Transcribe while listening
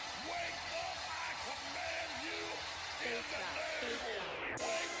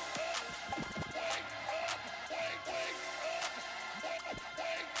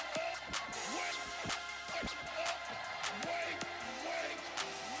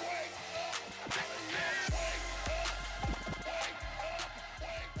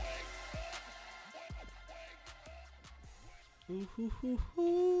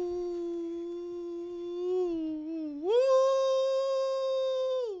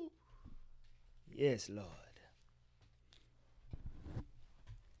Yes, Lord.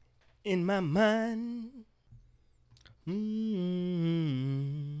 In my mind,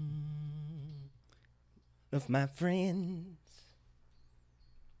 of my friends,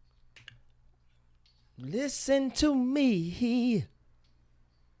 listen to me.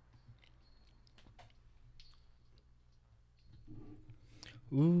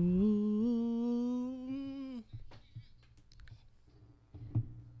 Ooh.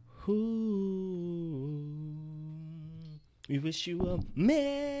 Ooh. We wish you a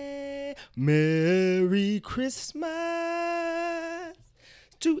Merry Christmas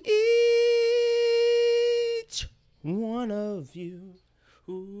to each one of you.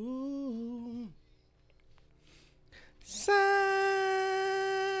 Ooh. Silent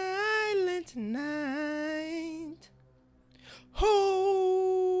night, holy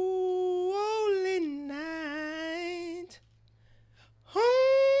night.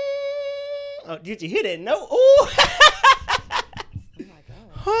 Oh, did you hear that note? Ooh. Oh my God.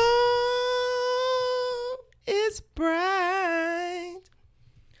 Oh, it's bright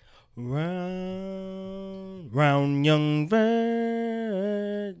round young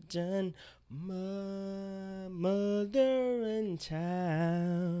virgin, mother and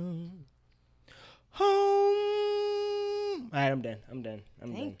child. Home. All right, I'm done.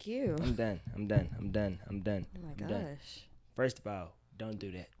 Thank you. I'm done. Oh my gosh. First of all, don't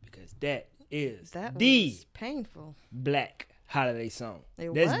do that because that was painful. Black holiday song.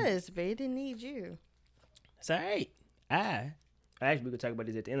 It was, but it didn't need you. It's all right. I actually, we could talk about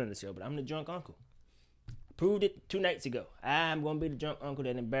this at the end of the show, but I'm the drunk uncle. Proved it 2 nights ago. I'm going to be the drunk uncle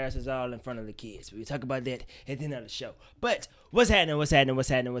that embarrasses all in front of the kids. We'll talk about that at the end of the show. But what's happening?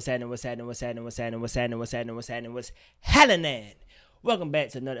 Welcome back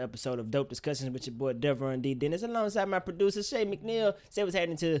to another episode of Dope Discussions with your boy Devon D. Dennis alongside my producer Shay McNeil. Say what's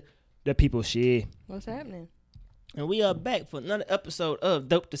happening to the people, Shay. What's happening? And we are back for another episode of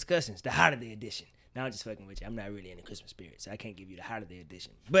Dope Discussions, the holiday edition. Now I'm just fucking with you. I'm not really in the Christmas spirit, so I can't give you the holiday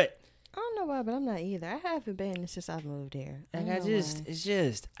edition. But I don't know why, but I'm not either. I haven't been since I've moved here. I think it's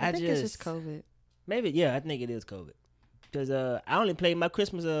just COVID. Maybe, yeah, I think it is COVID. Because I only played my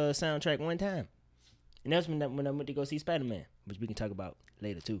Christmas soundtrack one time. And that's when I went to go see Spider-Man, which we can talk about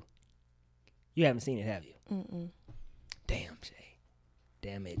later, too. You haven't seen it, have you? Mm-mm. Damn, Shay.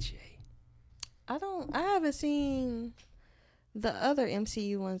 Damn it, Shay. I haven't seen the other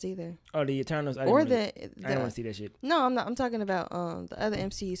MCU ones either. Oh, the Eternals? I didn't want to see that shit. No, I'm not. I'm talking about the other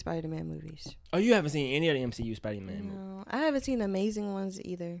MCU Spider-Man movies. Oh, you haven't seen any of the MCU Spider-Man movies? No, I haven't seen the Amazing ones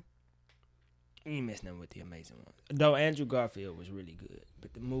either. You ain't messing up with the Amazing ones. Though Andrew Garfield was really good,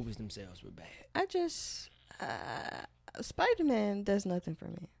 but the movies themselves were bad. I just... Spider-Man does nothing for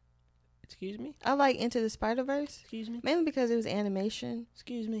me. Excuse me? I like Into the Spider-Verse. Excuse me? Mainly because it was animation.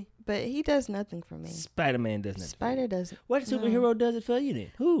 Excuse me? But he does nothing for me. Spider-Man does nothing. Spider doesn't. What superhero does it for you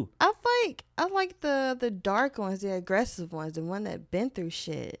then? Who? I like the dark ones, the aggressive ones, the one that been through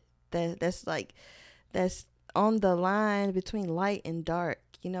shit. That's on the line between light and dark.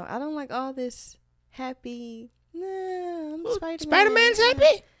 You know, I don't like all this happy. Nah, I'm Spider-Man. Spider-Man's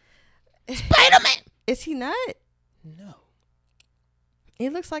happy? Spider-Man! Is he not? No.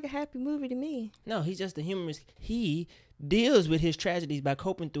 It looks like a happy movie to me. No, he's just a humorist. He deals with his tragedies by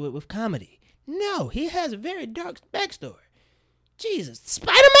coping through it with comedy. No, he has a very dark backstory. Jesus,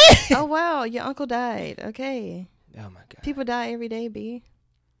 Spider-Man! Oh, wow, your uncle died. Okay. Oh, my God. People die every day, B.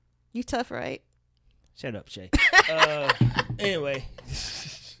 You tough, right? Shut up, Shay. Anyway.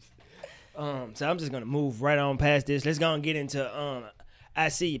 So I'm just going to move right on past this. Let's go and get into I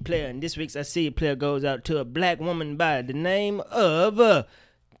See You Player. And this week's I See You Player goes out to a black woman by the name of,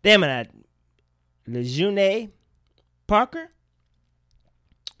 Lejeune Parker.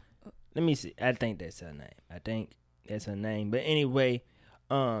 Let me see. I think that's her name. But anyway,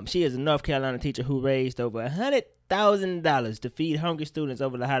 she is a North Carolina teacher who raised over $100,000 to feed hungry students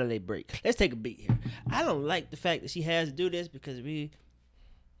over the holiday break. Let's take a beat here. I don't like the fact that she has to do this because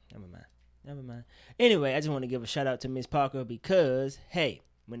Never mind. Anyway, I just want to give a shout out to Miss Parker because, hey,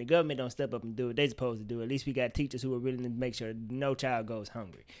 when the government don't step up and do what they supposed to do, at least we got teachers who are willing to make sure no child goes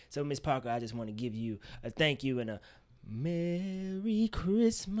hungry. So, Miss Parker, I just want to give you a thank you and a Merry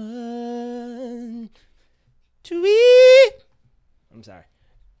Christmas to you. I'm sorry.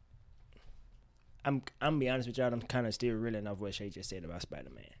 I'm be honest with y'all. I'm kind of still reeling off what Shay just said about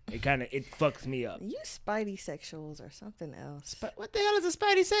Spider-Man. It fucks me up. You Spidey sexuals or something else. What the hell is a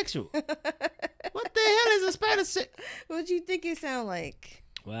Spidey sexual? What the hell is a Spidey sexual? What do you think it sound like?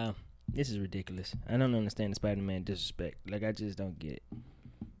 Wow. This is ridiculous. I don't understand the Spider-Man disrespect. Like, I just don't get it.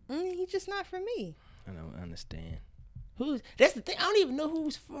 He's just not for me. I don't understand. That's the thing. I don't even know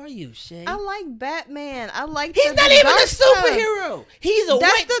who's for you, Shay. I like Batman. I like. He's not even a superhero. He's a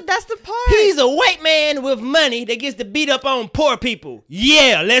That's the part. He's a white man with money that gets to beat up on poor people.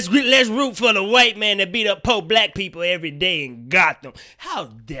 Yeah, let's root for the white man that beat up poor black people every day in Gotham. How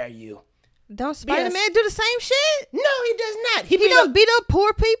dare you? Don't Spider-Man do the same shit? No, he does not. He don't beat up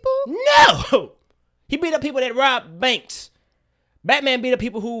poor people? No. He beat up people that rob banks. Batman beat up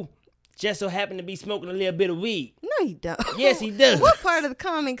people who just so happen to be smoking a little bit of weed. No, he don't. Yes, he does. What part of the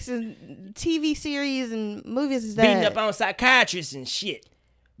comics and TV series and movies is that? Beating up on psychiatrists and shit.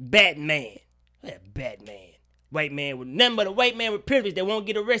 Batman. That Batman. White man with nothing but a white man with privilege that won't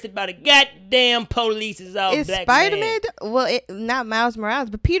get arrested by the goddamn police is all is black Spider-Man? Well, not Miles Morales,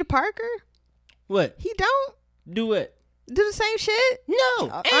 but Peter Parker? What? He don't? Do what? Do the same shit? No.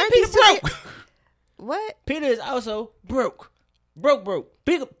 And Aren't Peter broke. What? Peter is also broke. Broke.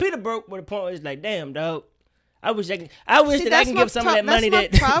 Peter broke, but the point is like, damn, dog. I wish that I can give some of that money.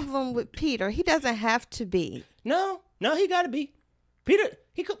 That's my problem with Peter. He doesn't have to be. No, he gotta be. Peter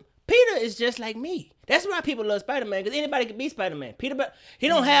is just like me. That's why people love Spider-Man, because anybody can be Spider-Man. But he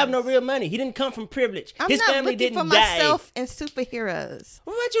don't have no real money. He didn't come from privilege. I'm His not family looking didn't for die. myself and superheroes.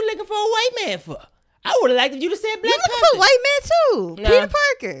 What you looking for a white man for? I would have liked if you just said Black You're looking Panther. for a white man too. Nah. Peter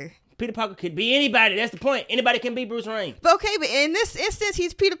Parker. Peter Parker could be anybody. That's the point. Anybody can be Bruce Wayne. But okay, but in this instance,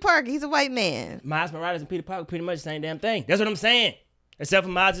 he's Peter Parker. He's a white man. Miles Morales and Peter Parker pretty much the same damn thing. That's what I'm saying. Except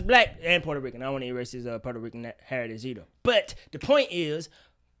for Miles is black and Puerto Rican. I don't want to erase his Puerto Rican heritage either. But the point is,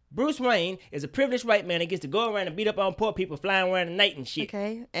 Bruce Wayne is a privileged white man that gets to go around and beat up on poor people flying around at night and shit.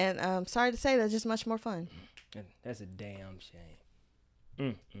 Okay, and sorry to say, that's just much more fun. That's a damn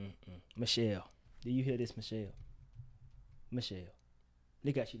shame. Michelle. Do you hear this, Michelle? Michelle.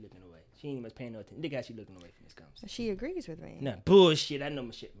 Look how she looking away. She ain't even much paying no attention. Look how she looking away from this conversation. She agrees with me. Nah, bullshit. I know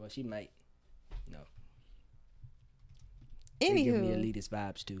Michelle. Well, she might. No. They give me Anywho, elitist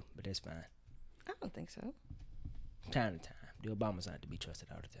vibes too, but that's fine. I don't think so. Time to time. The Obamas aren't to be trusted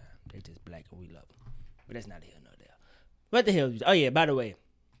all the time. They just black and we love them. But that's not here nor there. What the hell? Oh yeah, by the way,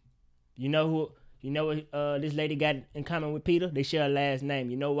 you know what this lady got in common with Peter? They share a last name.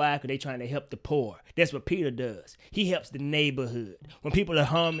 You know why? Because they trying to help the poor. That's what Peter does. He helps the neighborhood. When people are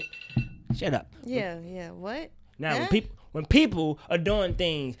harming... Shut up. Yeah. What? Now, Huh? when people are doing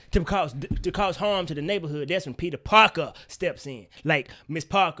things to cause harm to the neighborhood, that's when Peter Parker steps in. Like Miss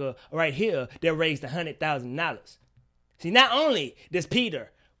Parker right here that raised $100,000. See, not only does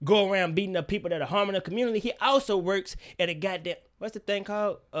Peter go around beating up people that are harming the community, he also works at a goddamn... What's the thing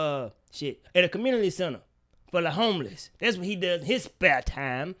called? At a community center for the homeless. That's what he does in his spare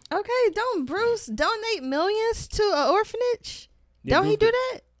time. Okay, don't Bruce donate millions to an orphanage? Yeah, Don't he Bruce do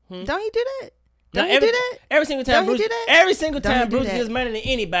that? Don't he do that? Now, Don't he do that? Every single time Don't he Bruce, do that? every single Don't time he do Bruce that? gives money to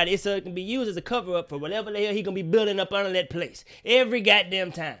anybody, so it can be used as a cover up for whatever the hell he gonna be building up under that place. Every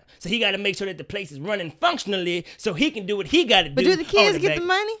goddamn time. So he got to make sure that the place is running functionally, so he can do what he got to do. But do the kids on get back. the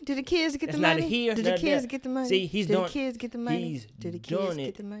money? Do the kids get That's the not money? here. Do the not kids there. get the money? See, he's do doing. the kids get the money? He's Do the kids doing get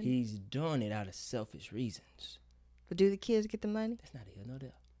it. the money? He's doing it out of selfish reasons. But do the kids get the money? That's not a here nor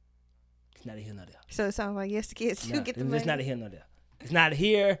there. It's not a here nor there. So it sounds like yes, the kids do No, get the money. it's not a here nor there. It's not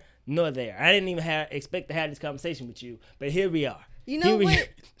here nor there. I didn't even expect to have this conversation with you, but here we are. You know Here we- what?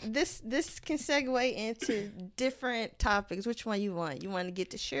 This can segue into different topics. Which one you want? You want to get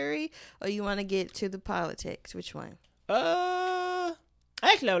to Shuri or you want to get to the politics? Which one?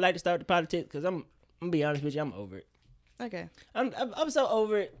 Actually, I would like to start the politics because I'm gonna be honest with you. I'm over it. Okay. I'm so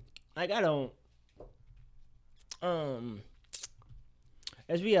over it. Like I don't.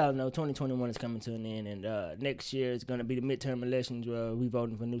 As we all know, 2021 is coming to an end, and next year is gonna be the midterm elections where we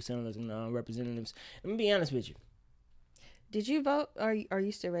voting for new senators and representatives. I'm gonna be honest with you. Did you vote? Or are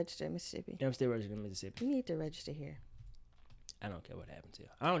you still registered in Mississippi? I'm still registered in Mississippi. You need to register here. I don't care what happens here.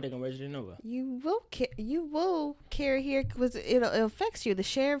 I don't think I'm registered nowhere. You will carry here because it affects you. The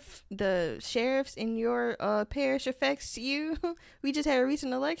sheriffs in your parish affects you. We just had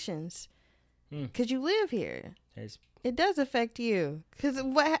recent elections because you live here. It does affect you because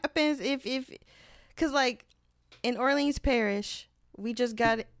what happens because like in Orleans Parish, we just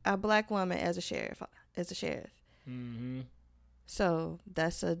got a black woman as a sheriff. Mm-hmm. So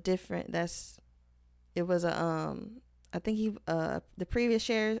that's a different. It was a I think the previous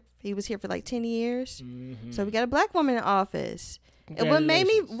sheriff, he was here for like 10 years. Mm-hmm. So we got a black woman in office. And what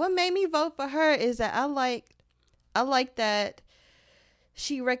made me vote for her is that I like that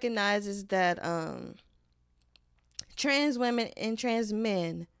she recognizes that trans women and trans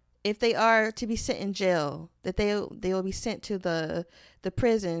men if they are to be sent in jail, that they will be sent to the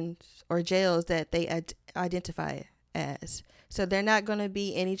prisons or jails that they identify as. So they're not going to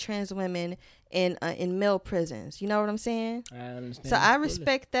be any trans women in male prisons. You know what I'm saying? I understand. So I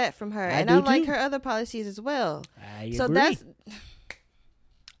respect that from her, and I like her other policies as well. I so agree.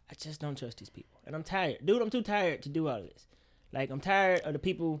 I just don't trust these people, and I'm tired, dude. I'm too tired to do all of this. Like, I'm tired of the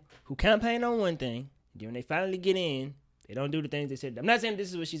people who campaign on one thing, then when they finally get in, they don't do the things they said. I'm not saying this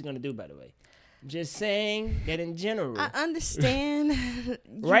is what she's going to do, by the way. I'm just saying that in general. I understand you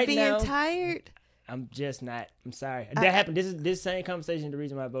right being now, tired. I'm just not. I'm sorry. That happened. This same conversation is the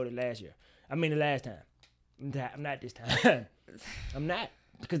reason why I voted last year. I mean, the last time. I'm not this time. I'm not.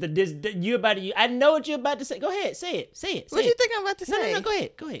 Because you're about to. I know what you're about to say. Go ahead. Say it. What do you think I'm about to say? No. Go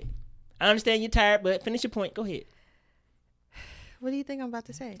ahead. I understand you're tired, but finish your point. Go ahead. What do you think I'm about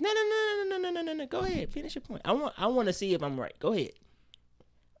to say? No. Go ahead. Finish your point. I want to see if I'm right. Go ahead.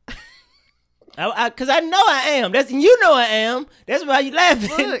 Because I know I am. You know I am. That's why you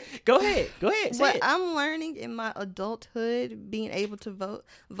laughing. Look, Go ahead. What I'm learning in my adulthood, being able to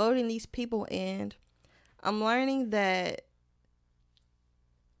voting these people in, I'm learning that.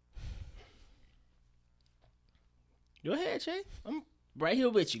 Go ahead, Shay. I'm right here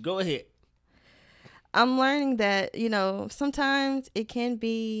with you. Go ahead. I'm learning that, sometimes it can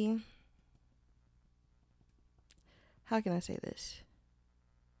be, how can I say this?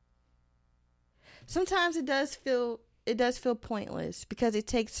 Sometimes it does feel pointless because it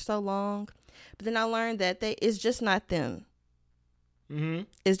takes so long. But then I learned that it's just not them. Mm-hmm.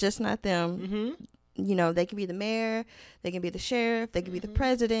 It's just not them. Mm-hmm. They can be the mayor, they can be the sheriff, they can be the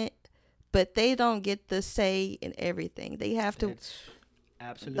president, but they don't get the say in everything. They have to. It's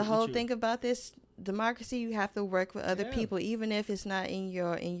absolutely the whole true. thing about this democracy, you have to work with other people, even if it's not in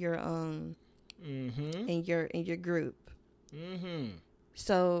your in your group. Mm-hmm.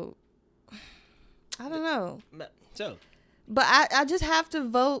 So I don't know. But I just have to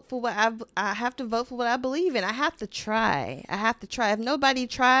vote for what I have to vote for what I believe in. I have to try. If nobody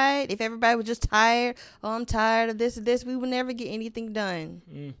tried, if everybody was just tired, I'm tired of this, we would never get anything done.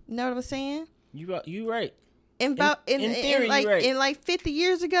 You know what I'm saying? You right. In theory, in like 50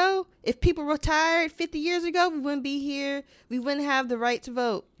 years ago, if people were tired 50 years ago, we wouldn't be here. We wouldn't have the right to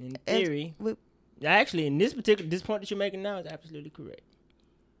vote. In theory, actually, in this point that you're making now is absolutely correct.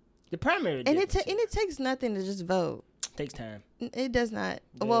 The primary and it takes nothing to just vote. It takes time. It does not.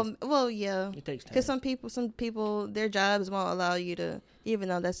 Yeah. It takes time. Because some people, their jobs won't allow you to. Even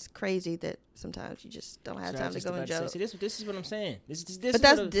though that's crazy, that sometimes you just don't have time to go and job. See, this is what I'm saying.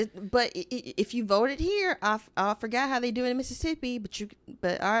 But if you voted here, I forgot how they do it in Mississippi.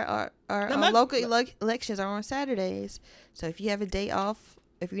 But our local elections are on Saturdays. So if you have a day off,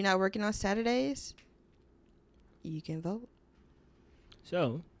 if you're not working on Saturdays, you can vote.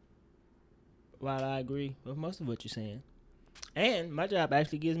 So, while I agree with most of what you're saying, and my job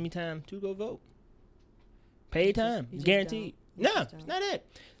actually gives me time to go vote. Paid time. It's guaranteed. No, it's not it.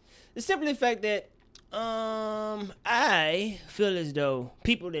 It's simply the fact that I feel as though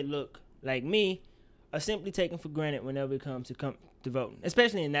people that look like me are simply taken for granted whenever it comes to voting,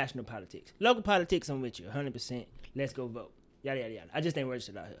 especially in national politics. Local politics, I'm with you 100%. Let's go vote. Yada, yada, yada. I just ain't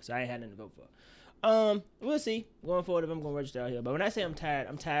registered out here, so I ain't had nothing to vote for. We'll see going forward if I'm going to register out here. But when I say I'm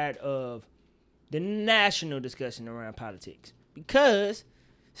tired of the national discussion around politics. Because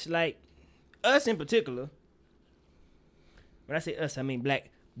it's like us in particular. When I say us, I mean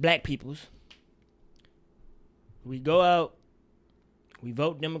black peoples. We go out, we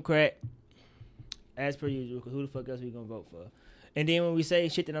vote Democrat as per usual, because who the fuck else we gonna vote for? And then when we say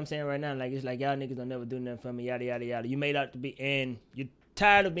shit that I'm saying right now, like it's like y'all niggas don't never do nothing for me, yada yada yada. You made out to be, and you're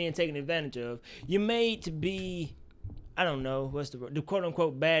tired of being taken advantage of. You're made to be, I don't know, what's the quote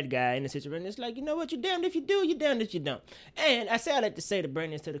unquote bad guy in the situation. It's like, you know what, you're damned if you do, you're damned if you don't. And I say I like to say to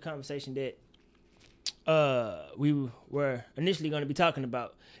bring this to the conversation that we were initially going to be talking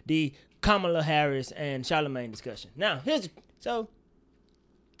about, the Kamala Harris and Charlamagne discussion. Now, here's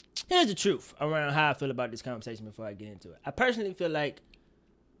the truth around how I feel about this conversation before I get into it. I personally feel like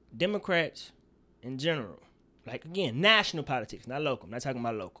Democrats in general, like again, national politics, not local, I'm not talking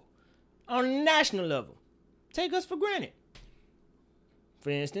about local, on a national level, take us for granted. For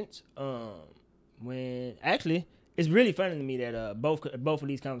instance, when actually it's really funny to me that both of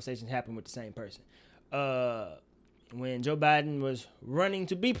these conversations happened with the same person. When Joe Biden was running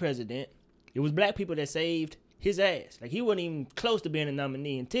to be president, it was black people that saved his ass. Like, he wasn't even close to being a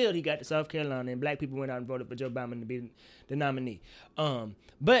nominee until he got to South Carolina and black people went out and voted for Joe Biden to be the nominee.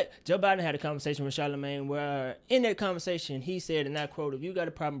 But Joe Biden had a conversation with Charlamagne where in that conversation he said, and I quote, "If you got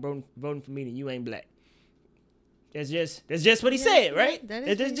a problem voting for me, then you ain't black." That's just what he said, right? That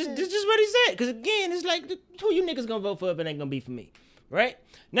is That's just what he said. Because again, it's like, who you niggas gonna vote for if it ain't gonna be for me, right?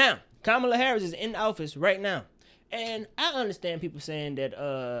 Now, Kamala Harris is in office right now, and I understand people saying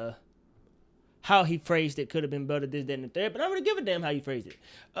that how he phrased it could have been better, this, that, and the third, but I don't really give a damn how you phrased it.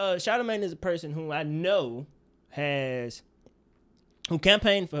 Charlamagne is a person who I know who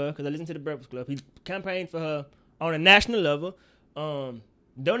campaigned for her, because I listened to the Breakfast Club. He campaigned for her on a national level,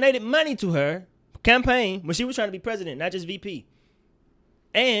 donated money to her campaign when she was trying to be president, not just VP.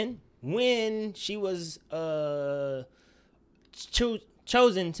 And when she was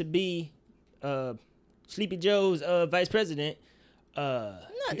chosen to be Sleepy Joe's vice president,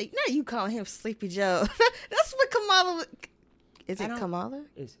 not you calling him Sleepy Joe. That's what Kamala. Is it Kamala?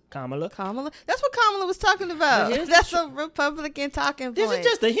 It's Kamala. Kamala. That's what Kamala was talking about. That's a Republican talking point. This is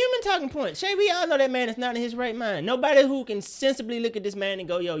just a human talking point. Shay, we all know that man is not in his right mind. Nobody who can sensibly look at this man and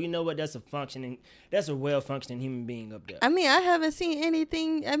go, yo, you know what? That's a well-functioning human being up there. I mean, I haven't seen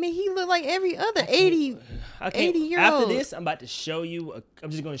anything. I mean, he looked like every other 80-year-old. After this, I'm about to show you. I'm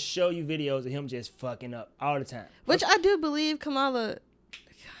just going to show you videos of him just fucking up all the time. Which I do believe Kamala.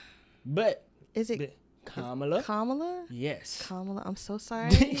 But is it Kamala? Kamala? Yes. Kamala. I'm so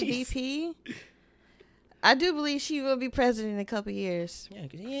sorry, VP. I do believe she will be president in a couple years. Yeah,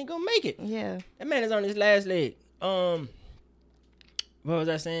 because he ain't going to make it. Yeah. That man is on his last leg. What was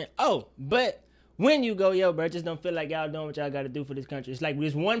I saying? Oh, but when you go, yo, bro, I just don't feel like y'all doing what y'all got to do for this country. It's like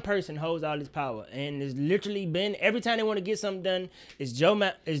this one person holds all this power. And it's literally been, every time they want to get something done, it's Joe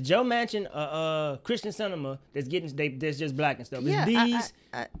Manchin, Christian Sinema that's just black and stuff. Yeah, it's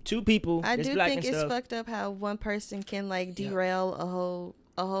these two people I that's do black think and it's stuff. fucked up how one person can like derail a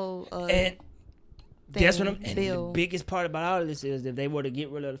whole and that's what bill. And the biggest part about all of this is if they were to get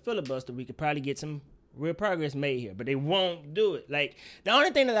rid of the filibuster, we could probably get some real progress made here, but they won't do it. Like, the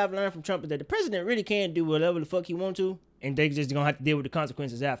only thing that I've learned from Trump is that the president really can't do whatever the fuck he want to, and they just gonna have to deal with the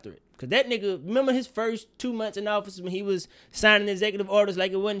consequences after it. Because that nigga, remember his first 2 months in office when he was signing executive orders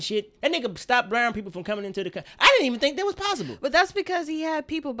like it wasn't shit? That nigga stopped brown people from coming into the country. I didn't even think that was possible. But that's because he had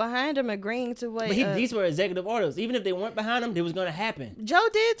people behind him agreeing to what. But these were executive orders. Even if they weren't behind him, it was gonna happen. Joe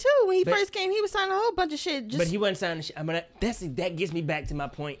did too. When he first came, he was signing a whole bunch of shit. But he wasn't signing shit. I mean, that gets me back to my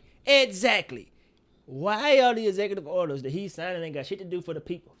point. Exactly. Why all the executive orders that he's signing ain't got shit to do for the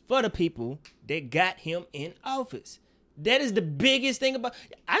people? For the people that got him in office. That is the biggest thing about.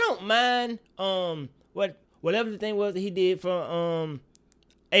 I don't mind whatever the thing was that he did for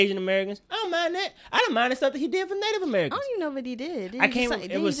Asian Americans. I don't mind that. I don't mind the stuff that he did for Native Americans. I don't even know what he did. I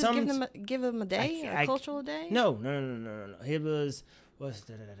can't. It was just some. Give them a day, a cultural day. No. It was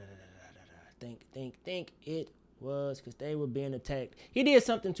think it was because they were being attacked. He did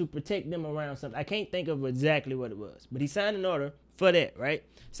something to protect them around something. I can't think of exactly what it was, but he signed an order for that, right?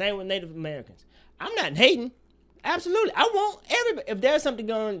 Same with Native Americans. I'm not hating. Absolutely. I want everybody. If there's something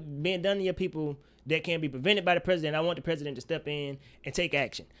being done to your people that can be prevented by the president, I want the president to step in and take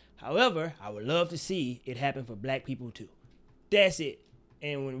action. However, I would love to see it happen for black people too. That's it.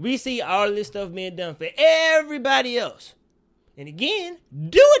 And when we see all of this stuff being done for everybody else, and again,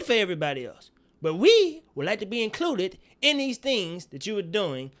 do it for everybody else. But we would like to be included in these things that you are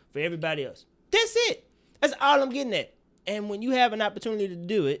doing for everybody else. That's it. That's all I'm getting at. And when you have an opportunity to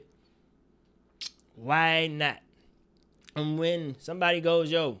do it, why not? And when somebody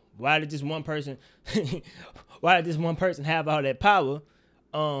goes, yo, why did this one person have all that power?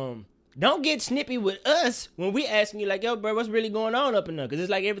 Don't get snippy with us when we asking you like, yo, bro, what's really going on up in there? Because it's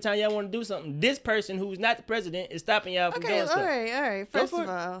like every time y'all want to do something, this person who's not the president is stopping y'all from doing stuff. All right. First of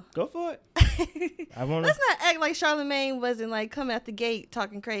all, go for it. Let's not act like Charlamagne wasn't like coming out the gate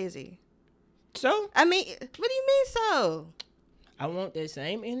talking crazy. So? I mean, what do you mean so? I want that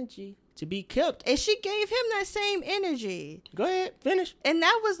same energy to be kept. And she gave him that same energy. Go ahead, finish. And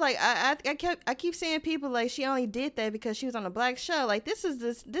that was like I keep saying people like she only did that because she was on a black show. Like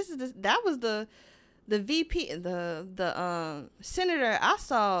that was the VP, the senator I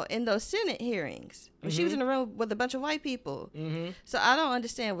saw in those Senate hearings when she was in the room with a bunch of white people. Mm-hmm. So I don't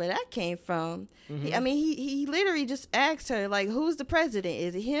understand where that came from. Mm-hmm. He literally just asked her like, "Who's the president?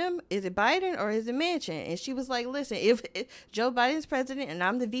 Is it him? Is it Biden? Or is it Manchin?" And she was like, "Listen, if Joe Biden's president and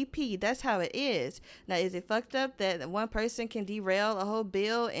I'm the VP, that's how it is. Now, is it fucked up that one person can derail a whole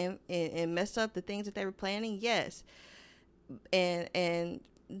bill and mess up the things that they were planning? Yes, and."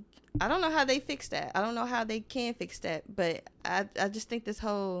 I don't know how they fix that. I don't know how they can fix that. But I just think this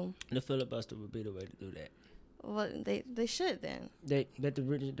whole... The filibuster would be the way to do that. Well, they should then. The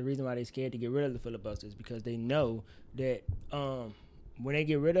reason why they're scared to get rid of the filibuster is because they know that when they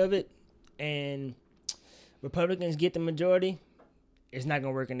get rid of it and Republicans get the majority, it's not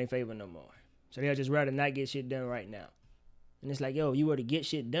going to work in their favor no more. So they'll just rather not get shit done right now. And it's like, yo, you were to get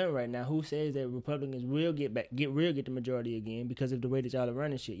shit done right now. Who says that Republicans will get the majority again because of the way that y'all are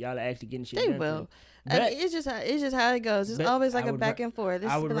running shit? Y'all are actually getting shit They done. will. It's just how it goes. It's always like a back and forth.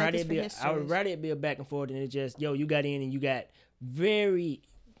 I would rather it be a back and forth than it just, yo, you got in and you got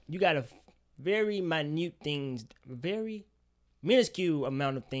a very minute things, very minuscule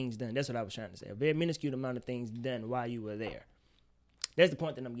amount of things done. That's what I was trying to say. A very minuscule amount of things done while you were there. That's the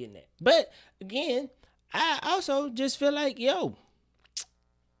point that I'm getting at. But again, I also just feel like, yo,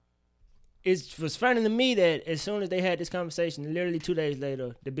 it was funny to me that as soon as they had this conversation, literally 2 days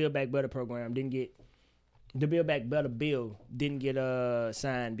later, the Build Back Better program the Build Back Better bill didn't get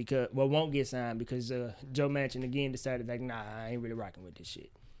signed won't get signed because Joe Manchin again decided like, nah, I ain't really rocking with this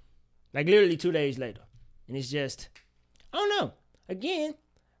shit. Like literally 2 days later. And it's just, I don't know. Again,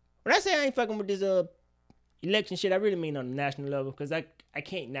 when I say I ain't fucking with this election shit, I really mean on the national level because I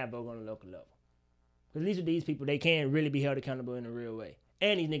can't not vote on the local level. Because at least with these people, they can't really be held accountable in a real way.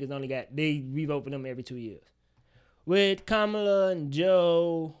 And these niggas we vote for them every 2 years. With Kamala and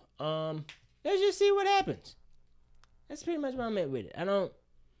Joe, let's just see what happens. That's pretty much where I'm at with it.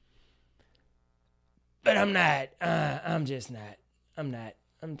 But I'm not. I'm just not. I'm not.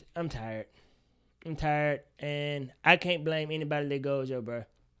 I'm tired. I'm tired, and I can't blame anybody that goes, yo, bro,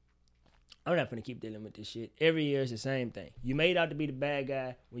 I'm not gonna keep dealing with this shit. Every year it's the same thing. You made out to be the bad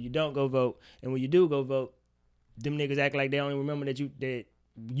guy when you don't go vote, and when you do go vote, them niggas act like they only remember that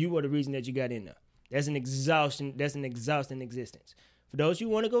you were the reason that you got in there. That's an exhausting existence. For those who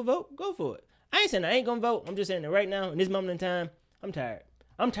want to go vote, go for it. I ain't saying I ain't gonna vote. I'm just saying that right now, in this moment in time, I'm tired.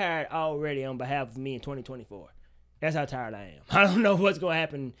 I'm tired already on behalf of me in 2024. That's how tired I am. I don't know what's gonna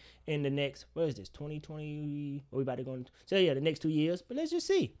happen in the next, what is this, 2020? We about to go the next 2 years, but let's just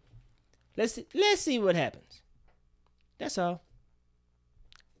see. Let's see what happens. That's all.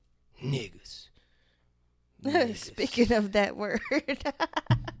 Niggas. Speaking of that word.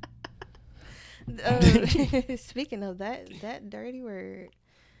 Speaking of that dirty word.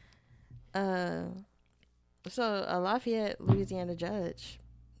 So a Lafayette, Louisiana judge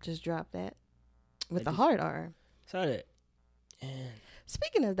just dropped that with the hard R. Saw that. And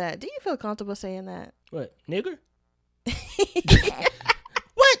speaking of that, do you feel comfortable saying that? What, nigger?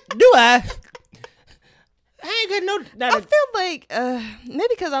 What do I? I ain't got no. I feel like maybe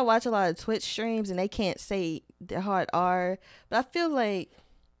because I watch a lot of Twitch streams and they can't say the hard R, but I feel like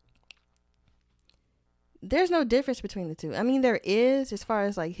there's no difference between the two. I mean, there is as far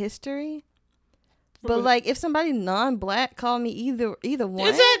as like history, but like if somebody non-black called me either one,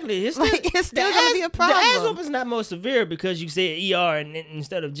 exactly, it's still gonna be a problem. The ass whooping's not more severe because you said ER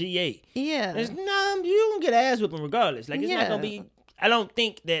instead of GA. Yeah, you gonna get an ass whooping regardless. Like it's not gonna be. I don't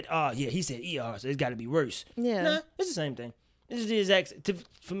think that, he said ER, so it's got to be worse. Yeah. Nah, it's the same thing. This is the exact,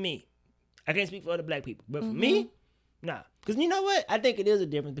 for me. I can't speak for other black people, but for me, nah. Because you know what? I think it is a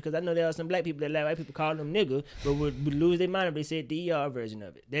difference because I know there are some black people that let white people call them nigga, but would lose their mind if they said the ER version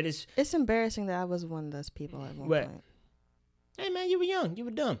of it. That is. It's embarrassing that I was one of those people at one point. Hey, man, you were young. You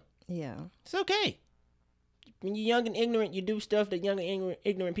were dumb. Yeah. It's okay. When you're young and ignorant, you do stuff that young and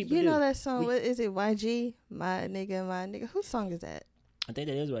ignorant people do. You know that song? What is it? YG? My nigga. Whose song is that? I think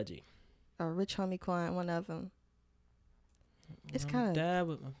that is YG. Or Rich Homie Quan, one of them. It's kind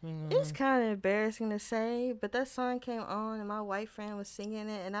of embarrassing to say, but that song came on and my white friend was singing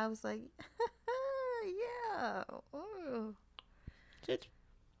it, and I was like, yeah. Ooh.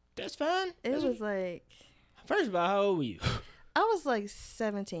 That's fine. Was like. First of all, how old were you? I was like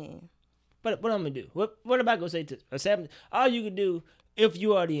 17. But what I'm gonna do? What am I gonna say to a 17? All you could do if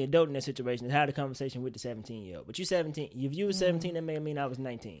you are the adult in that situation is have the conversation with the 17-year-old. But you 17. If you were 17, that may mean I was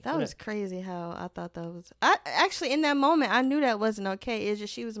 19. That was crazy how I thought that was. I actually in that moment I knew that wasn't okay. It's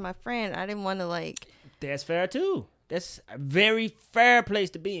just she was my friend. I didn't want to like. That's fair too. That's a very fair place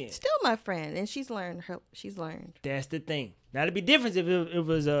to be in. Still my friend, and she's learned. That's the thing. Now it'd be different if it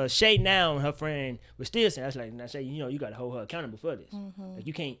was Shay now and her friend was still saying. That's like, now Shay, you got to hold her accountable for this. Mm-hmm. Like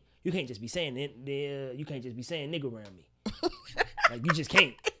you can't just be saying it. You can't just be saying nigga around me. Like you just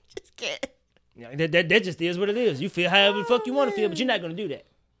can't. Just can't. Yeah, that just is what it is. You feel however the fuck you want to feel, but you're not gonna do that.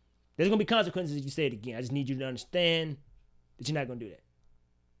 There's gonna be consequences if you say it again. I just need you to understand that you're not gonna do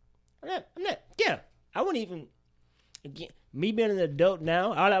that. I'm not. Yeah, I wouldn't even. Again, me being an adult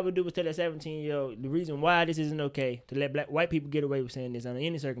now, all I would do was tell that 17-year-old the reason why this isn't okay to let white people get away with saying this under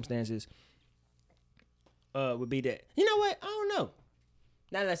any circumstances. Would be that. You know what? I don't know.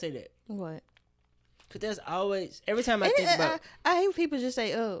 Now that I say that. What? Because there's always, every time I think about. I hate when people just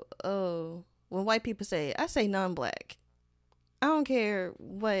say, oh, when white people say it, I say non-black. I don't care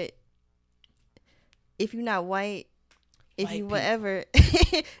what, if you're not white, if White you people. whatever,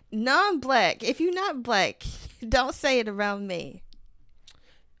 non-black. If you're not black, don't say it around me.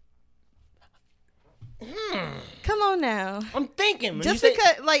 Come on now. I'm thinking. When Just you say,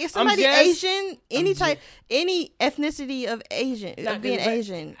 because, like, if I'm somebody just- Asian, any ethnicity of Asian, Not of being gonna-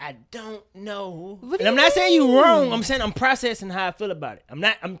 Asian. I don't know. What do And I'm you not saying you mean? wrong. I'm saying I'm processing how I feel about it.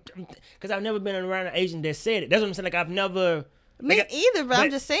 I'm because I've never been around an Asian that said it. That's what I'm saying. Like I've never. Me like, either, but I'm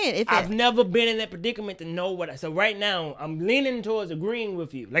but just saying. If I've never been in that predicament to know what. So right now, I'm leaning towards agreeing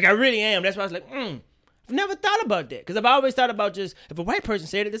with you. Like I really am. That's why I was like, I've never thought about that because I've always thought about just if a white person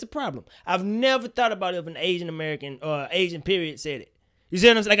said it, that's a problem. I've never thought about if an Asian American or Asian period said it. You see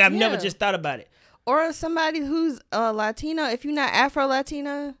what I'm saying? Like I've never Yeah. just thought about it. or somebody who's Latino, if you're not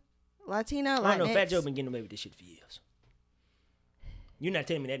Afro-Latino, I don't know. Latinx. Fat Joe been getting away with this shit for years. You're not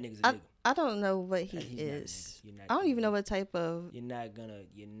telling me that nigga's a nigga. I don't know what he He's not a is. nigga. You're not I don't even gonna- know what type of You're not gonna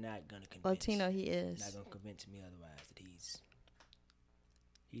convince. Latino he You're is. not gonna convince me otherwise that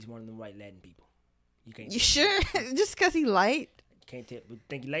he's one of them white Latin people. You can't. You sure? Just because he light? Can't tell.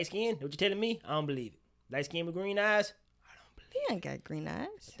 Think you light skinned? What you telling me? I don't believe it. Light skin with green eyes? He ain't got green eyes.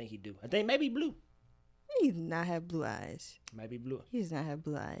 I think he do. I think maybe blue. He does not have blue eyes. Might be blue. He does not have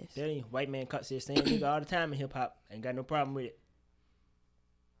blue eyes. Telling you, white man cuts his same nigga all the time in hip hop. Ain't got no problem with it.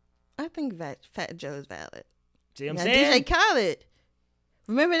 I think Fat Joe is valid. See what I'm Now, saying? DJ Khaled.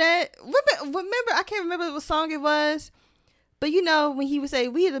 Remember that? Remember, I can't remember what song it was. But you know, when he would say,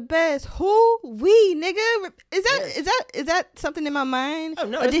 "We are the best," who we nigga? Is that something in my mind? Oh,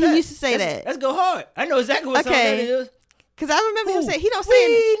 no, or it's did not. he used to say that? Let's go hard. I know exactly what song that Okay. is. Because I remember him Who? saying he don't We, say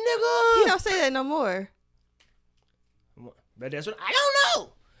it. nigga. He don't say that no more. But that's what I don't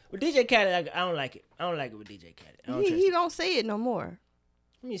know. With DJ Khaled, I don't like it. I don't like it with DJ Khaled. I don't trust He it. don't say it no more.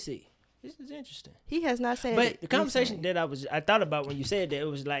 Let me see. This is interesting. He has not said it. But the conversation recently. that I thought about when you said that, it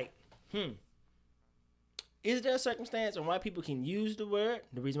was like, is there a circumstance when white people can use the word?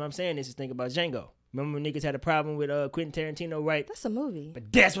 The reason why I'm saying this is think about Django. Remember when niggas had a problem with Quentin Tarantino, right? That's a movie.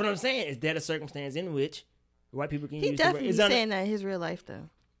 But that's what I'm saying. Is that a circumstance in which white people can He use the word? definitely It's be saying that in his real life though.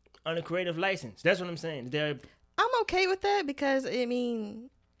 on a creative license. That's what I'm saying. Is there? I'm okay with that because I mean,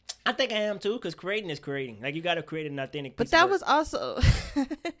 I think I am too, because creating is creating. Like you got to create an authentic. but piece that of was work. also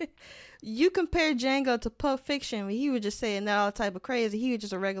you compare Django to Pulp Fiction when he was just saying that all type of crazy. He was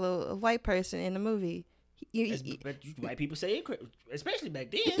just a regular white person in the movie. But white people say it, especially back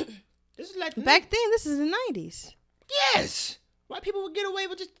then. This is like Back then, this is the 90s. Yes, white people would get away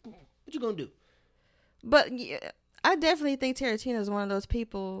with just what you gonna do? But yeah, I definitely think Tarantino is one of those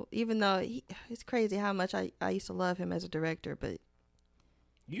people. Even though it's crazy how much I used to love him as a director, but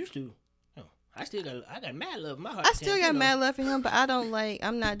Used to. Oh, I got mad love in my heart. I for still got Tarantino. mad love for him. But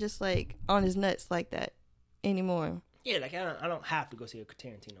I'm not just like on his nuts like that anymore. Yeah, like I don't have to go see a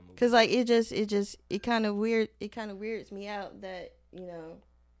Tarantino movie. Cause like it kind of weirds me out that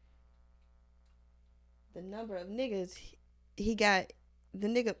the number of niggas he got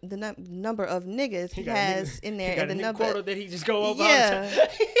number of niggas he got a has nigga- in he there got and a the nigga number quota that he just go over Yeah. all the time.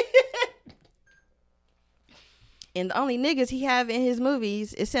 and the only niggas he have in his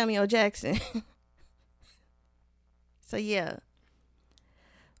movies is Samuel Jackson. So yeah.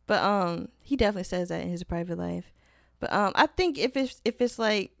 But he definitely says that in his private life. But I think if it's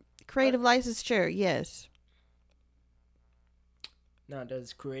like creative license, sure, yes. Now,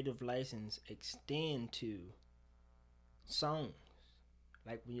 does creative license extend to songs?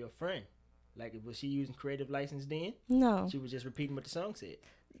 Like when you're a friend, like was she using creative license then? No. She was just repeating what the song said.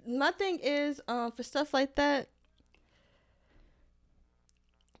 My thing is, for stuff like that,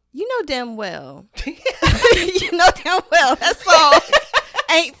 you know damn well. You know damn well that song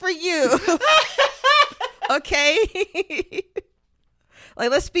ain't for you. Okay? Like,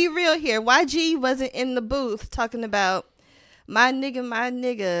 let's be real here. YG wasn't in the booth talking about my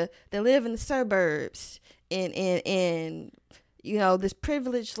nigga that live in the suburbs and this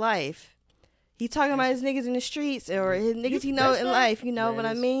privileged life. He talking about his niggas in the streets or his niggas he know That's in fair. life. You know That what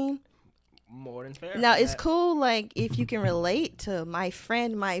I is mean? More than fair. Now it's That- cool, like if you can relate to my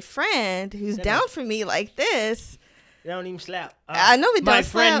friend who's That down is- for me like this. They don't even slap. I know it don't my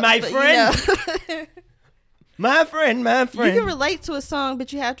friend, slap, my but, friend, my friend, my you friend. can relate to a song,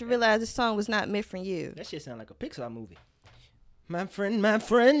 but you have to realize the song was not meant for you. That shit sound like a Pixar movie. My friend, my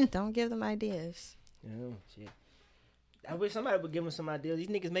friend. Don't give them ideas. Oh shit. I wish somebody would give them some ideas. These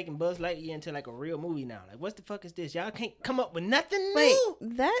niggas making Buzz Lightyear into like a real movie now. Like, what the fuck is this? Y'all can't come up with nothing Wait,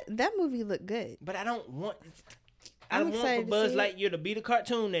 new. that movie looked good. But I don't want. I I'm want for excited to Buzz see it. Lightyear to be the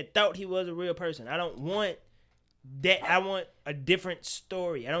cartoon that thought he was a real person. I don't want that. I want a different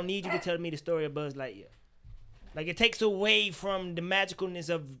story. I don't need you to tell me the story of Buzz Lightyear. Like, it takes away from the magicalness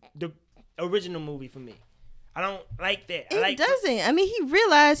of the original movie for me. I don't like that. It doesn't. I mean, he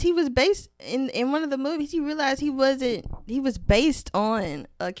realized he was based in one of the movies. He realized he was based on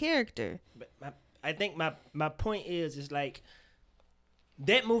a character. But I think my point is like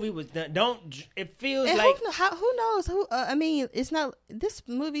that movie was done. It feels and like who knows who? I mean, it's not. This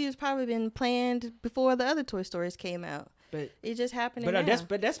movie has probably been planned before the other Toy Stories came out. But it just happened.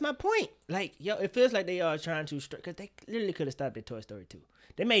 But that's my point. Like, yo, it feels like they are trying to, because they literally could have stopped at Toy Story 2.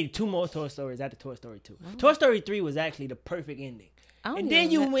 They made 2 more Toy Stories after Toy Story 2. Oh. Toy Story 3 was actually the perfect ending. And then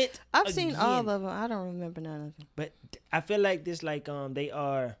you went. I've seen all of them. I don't remember none of them. But I feel like this, like they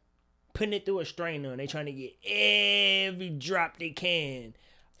are putting it through a strainer, and they trying to get every drop they can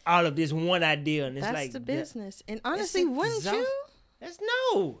out of this one idea, and it's that's like the business. And honestly, wouldn't you? That's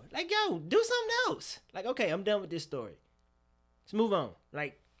no. Like, yo, do something else. Like, okay, I'm done with this story. Let's move on.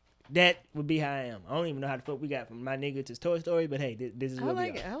 Like, that would be how I am. I don't even know how the fuck we got from my nigga to Toy Story, but hey, this is what we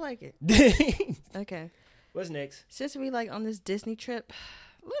are. I like it. Okay. What's next? Since we like on this Disney trip,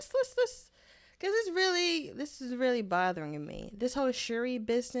 let's because this is really bothering me. This whole Shuri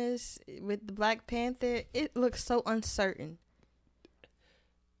business with the Black Panther, it looks so uncertain.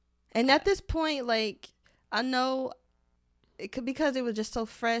 And at this point, like, I know because it was just so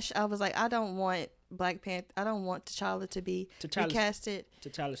fresh. I was like, I don't want Black Panther. I don't want T'Challa to be recasted.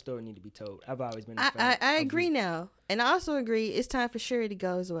 T'Challa's story need to be told. I've always been. I agree now, and I also agree it's time for Shuri to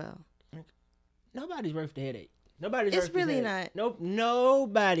go as well. Nobody's worth the headache. Nobody's. It's really not. Nope.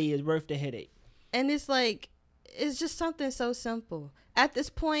 Nobody is worth the headache. And it's like, it's just something so simple. At this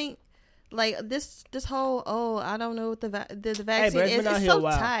point, like this whole I don't know what the vaccine is. It's so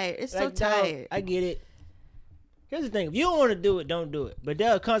tired. It's so tired. I get it. Here's the thing: if you don't want to do it, don't do it. But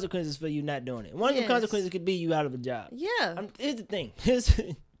there are consequences for you not doing it. One of the consequences could be you out of a job. Yeah. Here's the thing. Here's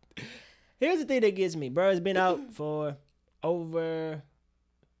the thing that gets me, bro. It's been out for going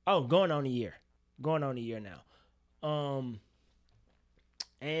on a year. Going on a year now.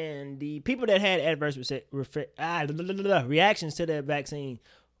 And the people that had adverse reactions to that vaccine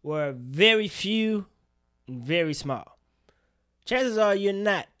were very few and very small. Chances are you're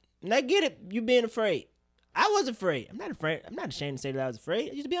not. And I get it, you being afraid. I was afraid. I'm not afraid. I'm not ashamed to say that I was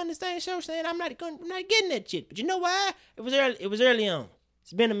afraid. I used to be on the same show saying I'm not getting that shit. But you know why? It was early on.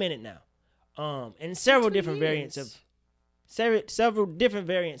 It's been a minute now. And several different variants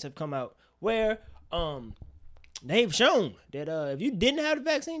have come out where they've shown that if you didn't have the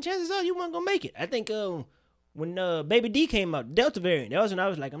vaccine, chances are you weren't gonna make it. I think when Baby D came out, Delta variant, that was when I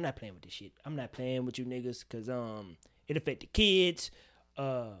was like, I'm not playing with this shit. I'm not playing with you niggas because it affected kids.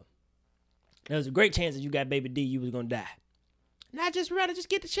 There was a great chance that you got Baby D, you was gonna die. And I just rather just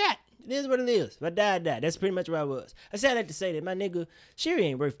get the shot. It is what it is. If I die, I die. That's pretty much where I was. I said that to say that my nigga Shuri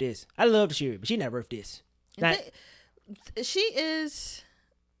ain't worth this. I love Shuri, but she not worth this. She is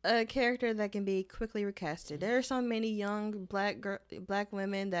a character that can be quickly recasted. There are so many young black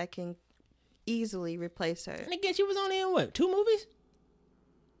women that can easily replace her. And again, she was only in what? 2 movies?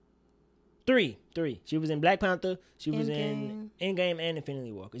 3. She was in Black Panther. She was in Endgame and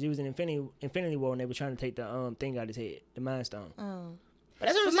Infinity War. Because she was in Infinity War when they were trying to take the thing out of his head, the Mind Stone. Oh. But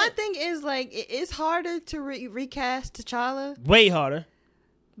that's what I'm saying. My thing is, like, it's harder to recast T'Challa. Way harder.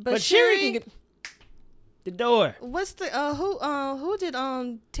 But Shuri can get the door. What's the who did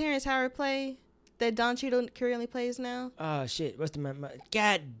Terrence Howard play that Don Cheadle currently plays now? Oh shit! What's the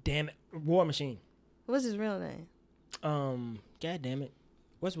God damn it? War Machine. What's his real name? God damn it.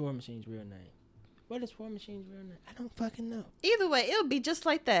 What's War Machine's real name? What is War Machine's real name? I don't fucking know. Either way, it'll be just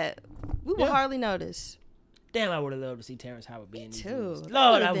like that. We will hardly notice. Damn, I would have loved to see Terrence Howard be in these movies.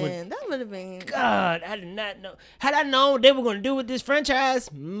 Lord, that would have been. God, I did not know. Had I known what they were going to do with this franchise,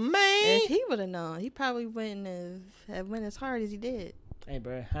 man. If he would have known, he probably wouldn't have went as hard as he did. Hey,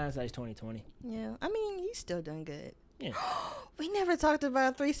 bro, hindsight's 20/20. Yeah, I mean, he's still done good. Yeah. We never talked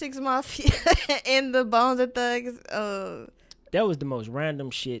about 3 6 Mafia and the Bones and Thugs. That was the most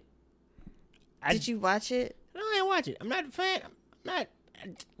random shit. Did you watch it? No, I didn't watch it. I'm not a fan. Let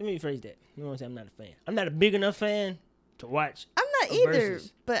me rephrase that. You know what I'm saying? I'm not a fan. I'm not a big enough fan to watch. I'm not either.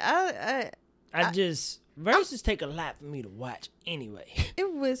 Versus. But I just Versus take a lot for me to watch anyway.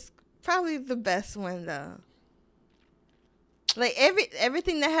 It was probably the best one though. Like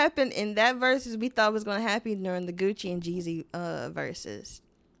everything that happened in that Versus we thought was gonna happen during the Gucci and Jeezy Versus.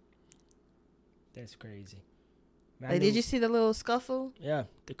 That's crazy. Like, did you see the little scuffle? Yeah,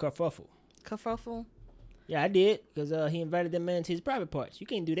 the kerfuffle. Kerfuffle? Yeah, I did, because he invited that man to his private parts. You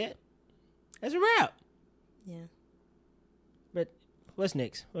can't do that. That's a rap. Yeah. But what's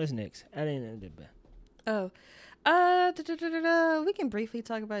next? I didn't know that. Oh. We can briefly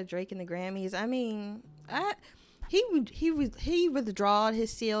talk about Drake and the Grammys. I mean, He withdrawed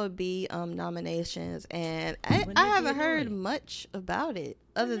his CLB nominations, and I haven't heard much about it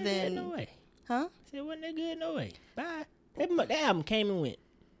other than no way. Huh? I said wasn't that good? No way. Bye. That album came and went.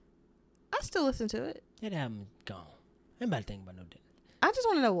 I still listen to it. That album gone. Anybody think about no that? I just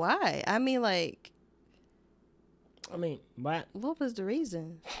want to know why. I mean, like, why? What was the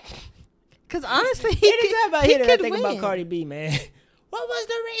reason? Because honestly, anytime I hear that, I think win. about Cardi B, man. What was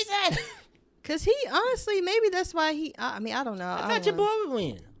the reason? Because he honestly, maybe that's why he. I don't know. I thought your boy would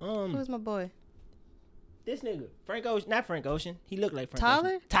win. Who's my boy? This nigga, Frank Ocean, not Frank Ocean. He looked like Frank Tyler?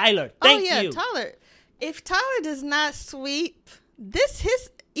 Ocean. Tyler. Thank you. Tyler. If Tyler does not sweep his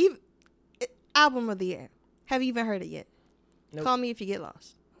album of the year, have you even heard it yet? Nope. Call me if you get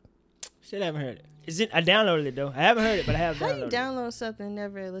lost. Still haven't heard it. I downloaded it though. I haven't heard it, but I have downloaded it. How you download something and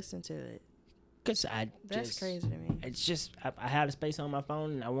never listen to it? Cause that's crazy to me. It's just I have the space on my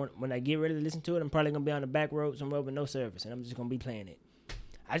phone, and when I get ready to listen to it, I'm probably gonna be on the back road somewhere with no service, and I'm just gonna be playing it.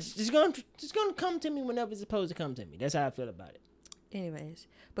 I just gonna come to me whenever it's supposed to come to me. That's how I feel about it. Anyways,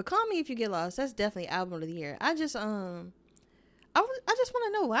 but Call Me If You Get Lost. That's definitely album of the year. I just I just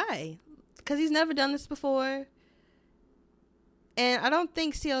want to know why, because he's never done this before, and I don't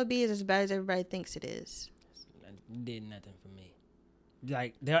think CLB is as bad as everybody thinks it is. It did nothing for me.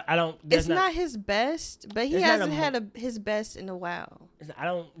 Like I don't. It's not his best, but he hasn't had his best in a while.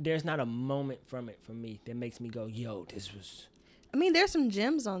 There's not a moment from it for me that makes me go, "Yo, this was." I mean, there's some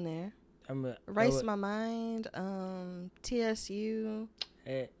gems on there. Race My Mind, TSU.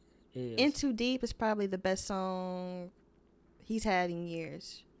 In Too Deep is probably the best song he's had in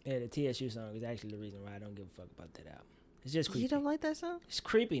years. Yeah, the TSU song is actually the reason why I don't give a fuck about that album. It's just creepy. You don't like that song? It's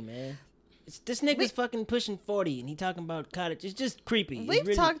creepy, man. This nigga's fucking pushing 40 and he talking about college. It's just creepy.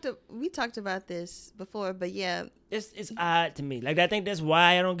 We talked about this before, but yeah, it's odd to me. Like I think that's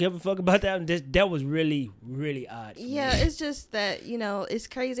why I don't give a fuck about that. That was really really odd. Yeah, it's just that it's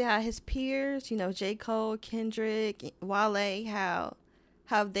crazy how his peers, J. Cole, Kendrick, Wale,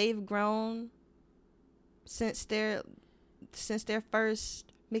 how they've grown since their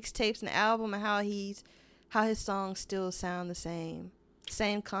first mixtapes and album, and how his songs still sound the same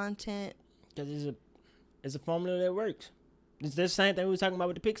content. Because it's a formula that works. It's the same thing we were talking about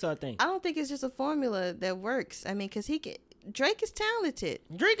with the Pixar thing. I don't think it's just a formula that works. I mean, because Drake is talented.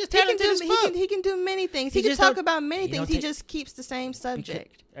 Drake is talented as fuck. He can do many things. He can talk about many things. He just keeps the same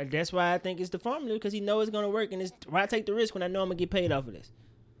subject. That's why I think it's the formula, because he knows it's going to work. And it's why I take the risk when I know I'm going to get paid off of this.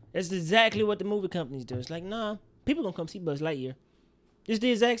 That's exactly what the movie companies do. It's like, nah, people going to come see Buzz Lightyear. It's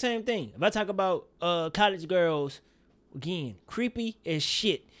the exact same thing. If I talk about college girls, again, creepy as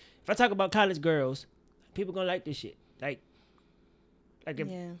shit. If I talk about college girls, people gonna like this shit. Like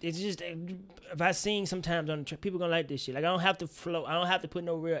it's just, if I sing sometimes on the track, people gonna like this shit. Like I don't have to flow. I don't have to put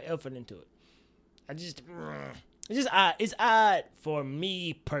no real effort into it. It's just odd. It's odd for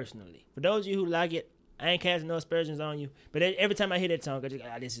me personally. For those of you who like it, I ain't casting no aspersions on you. But every time I hear that song,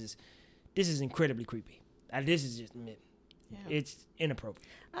 I just this is incredibly creepy. This is just it's inappropriate.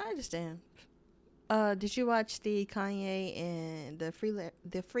 I understand. Did you watch the Kanye and the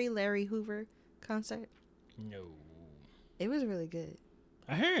Free Larry Hoover concert? No. It was really good.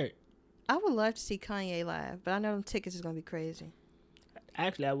 I heard. I would love to see Kanye live, but I know them tickets is gonna be crazy.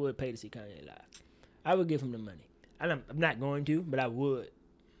 Actually, I would pay to see Kanye live. I would give him the money. I'm not going to, but I would.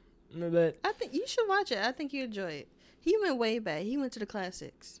 But I think you should watch it. I think you enjoy it. He went way back. He went to the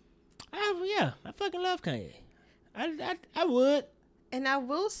classics. I fucking love Kanye. I would. And I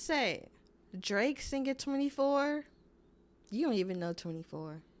will say, Drake singing 24, you don't even know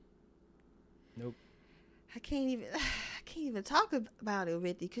 24. Nope. I can't even talk about it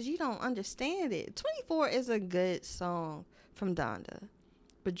with you because you don't understand it. 24 is a good song from Donda,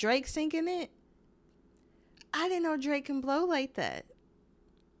 but Drake singing it, I didn't know Drake can blow like that.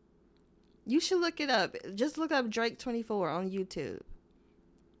 You should look it up. Just look up Drake 24 on YouTube.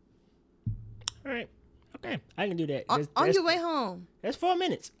 All right. Okay, I can do that. On your way home. That's 4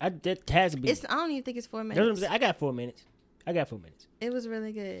 minutes. That has to be. I don't even think it's 4 minutes. That's what I'm saying. I got 4 minutes. It was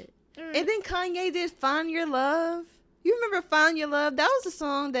really good. Right. And then Kanye did Find Your Love. You remember Find Your Love? That was a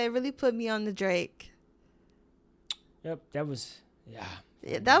song that really put me on the Drake. Yep, that was, yeah.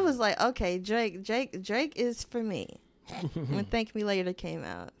 That was like, okay, Drake is for me. When Thank Me Later came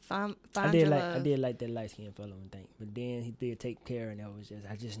out. Find Your Love. I did like that light skin fellow and Thank, but then he did Take Care, and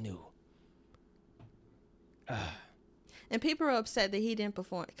I just knew. And people were upset that he didn't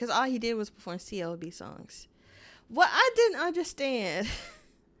perform because all he did was perform CLB songs. What I didn't understand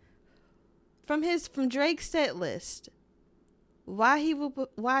from Drake's set list, why he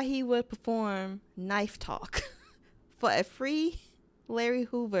would perform Knife Talk for a free Larry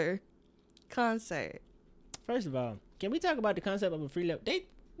Hoover concert. First of all, can we talk about the concept of a free level?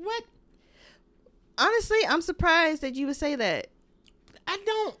 What? Honestly, I'm surprised that you would say that. I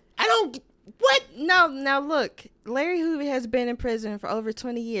don't. What? No, now look, Larry Hoover has been in prison for over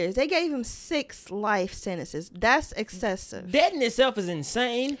 20 years. They gave him 6 life sentences. That's excessive. That in itself is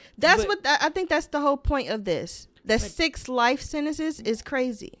insane. That's what I think. That's the whole point of this. The 6 life sentences is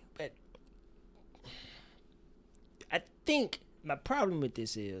crazy. But I think my problem with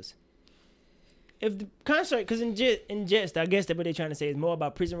this is if the concert, because in jest, I guess that what they're trying to say is more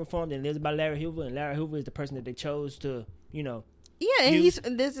about prison reform than it is about Larry Hoover, and Larry Hoover is the person that they chose to, Yeah, and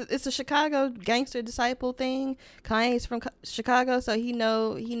it's a Chicago gangster disciple thing. Kanye's from Chicago, so he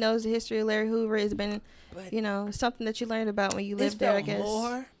knows the history of Larry Hoover. It's been, something that you learned about when you lived there, I guess. It felt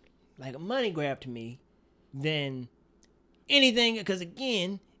more like a money grab to me than anything, because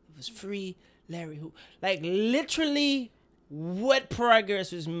again, it was free Larry Hoover. Like, literally, what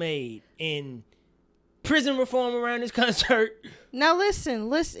progress was made in prison reform around this concert? Now listen.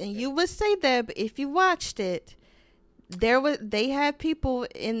 You would say that, but if you watched it, they had people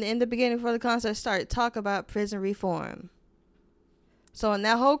in the beginning before the concert started talk about prison reform. So in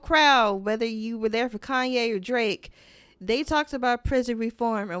that whole crowd, whether you were there for Kanye or Drake, they talked about prison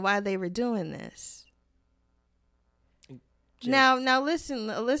reform and why they were doing this. Now listen,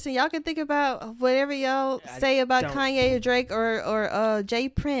 y'all can think about whatever y'all say about Kanye or Drake or Jay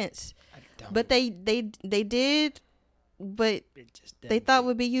Prince, but they did what they thought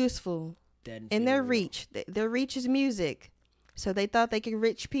would be useful. In their reach. Their reach is music. So they thought they could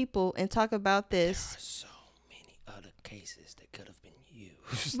reach people and talk about this. There are so many other cases that could have been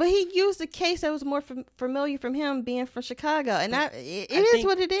used. But he used a case that was more familiar from him being from Chicago. And it is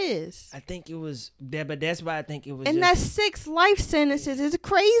what it is. I think it was, but that's why I think it was. And that's 6 life sentences. It's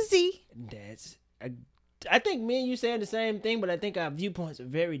crazy. I think me and you saying the same thing, but I think our viewpoints are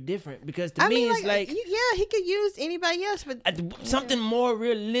very different, because to me it's like he could use anybody else, but something more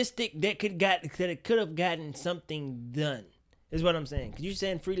realistic that it could have gotten something done is what I'm saying. Because you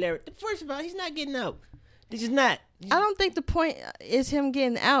saying free Larry. First of all, he's not getting out. This is not. I don't think the point is him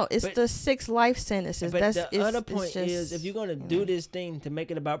getting out. It's the 6 life sentences. But the other point is, if you're going to do this thing to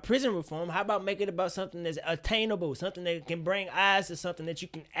make it about prison reform, how about make it about something that's attainable, something that can bring eyes to something that you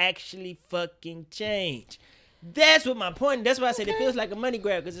can actually fucking change? That's what my point. That's why I said it feels like a money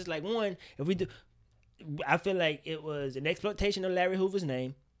grab, because it's like, one, if we do, I feel like it was an exploitation of Larry Hoover's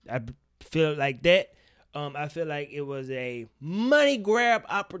name. I feel like that. I feel like it was a money grab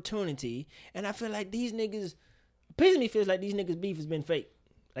opportunity, and I feel like these niggas, piece of me feels like these niggas' beef has been fake.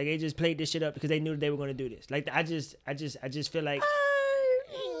 Like they just played this shit up because they knew that they were going to do this. Like I just feel like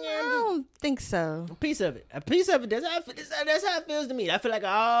I don't think so. A piece of it. That's how it feels to me. I feel like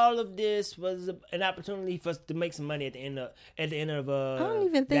all of this was an opportunity for us to make some money at the end of I don't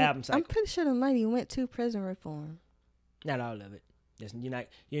even think. The album cycle. I'm pretty sure the money went to prison reform. Not all of it.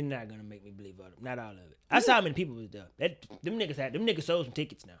 You're not gonna make me believe all of it. Not all of it. I saw how many people was there. Them niggas sold some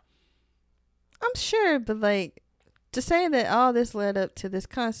tickets now. I'm sure, but like to say that all this led up to this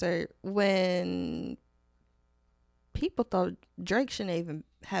concert when people thought Drake shouldn't even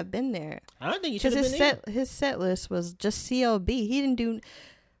have been there. I don't think he should have been there. His set list was just CLB. He didn't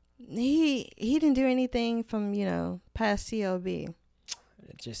do anything from past CLB.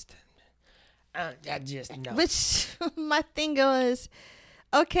 I just know. Which my thing was,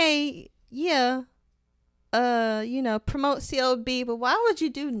 okay, yeah, promote CLB, but why would you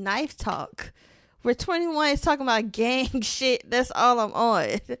do Knife Talk? Where 21 is talking about gang shit. That's all I'm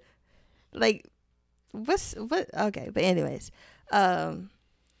on. Like, what? Okay, but anyways, I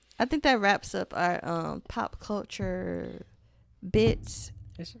think that wraps up our pop culture bits.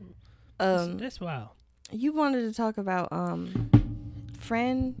 That's wild. You wanted to talk about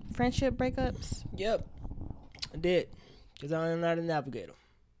friendship breakups? Yep, I did, because I don't know how to navigate them.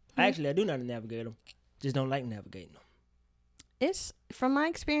 Actually, I do know how to navigate them. Just don't like navigating them. It's, from my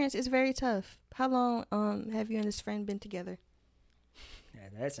experience, it's very tough. How long have you and this friend been together? Yeah,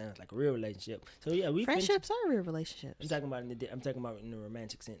 that sounds like a real relationship. So yeah, friendships are real relationships. I'm talking about in the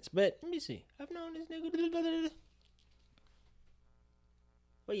romantic sense. But let me see. I've known this nigga.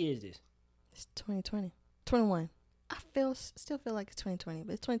 What year is this? It's 2020. 21. I still feel like it's 2020,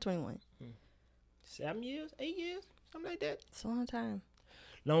 but it's 2021. 7 years? 8 years? Something like that. It's a long time.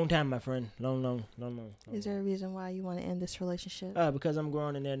 Long time, my friend. Long. Is there a reason why you want to end this relationship? Because I'm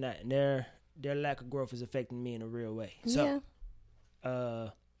growing and they're not. And their lack of growth is affecting me in a real way. So,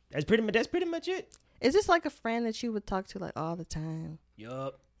 that's pretty much it. Is this like a friend that you would talk to like all the time?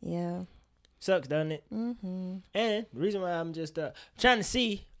 Yup. Yeah. Sucks, doesn't it? Mm-hmm. And the reason why I'm just trying to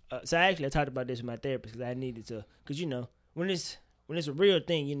see. So I talked about this with my therapist because I needed to. Because when it's when it's a real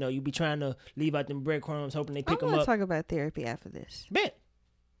thing, you know, you be trying to leave out them breadcrumbs, hoping they pick them I'm gonna up. talk about therapy after this. Bet.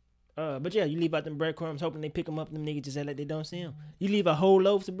 But yeah, you leave out them breadcrumbs, hoping they pick them up. Them niggas just act like they don't see them. You leave a whole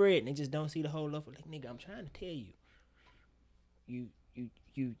loaf of bread and they just don't see the whole loaf. Like, nigga, I'm trying to tell you,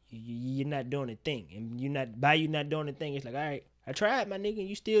 you're not doing a thing, and you not doing a thing. It's like, all right, I tried, my nigga, and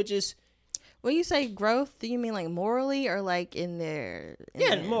you still just. When you say growth, do you mean like morally or like in their?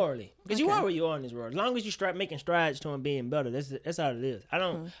 Morally, because you Okay. are where you are in this world. As long as you start making strides to him being better, that's all it is.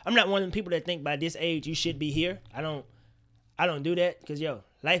 I'm not one of the people that think by this age you should be here. I don't do that because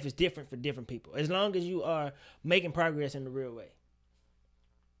life is different for different people. As long as you are making progress in the real way,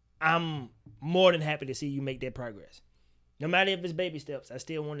 I'm more than happy to see you make that progress. No matter if it's baby steps, I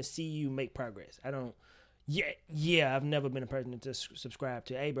still want to see you make progress. I don't. Yeah, I've never been a person to subscribe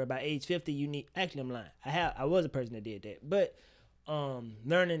to, hey, bro, by age 50, you need. Actually, I'm lying. I was a person that did that. But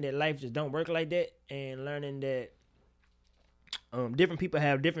learning that life just don't work like that, and learning that different people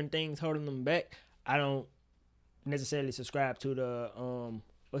have different things holding them back, I don't necessarily subscribe to the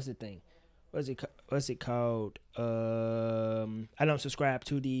what's it called? I don't subscribe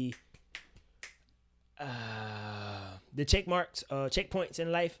to the check marks, checkpoints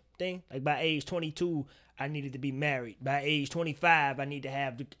in life thing. Like by age 22, I needed to be married. By age 25, I need to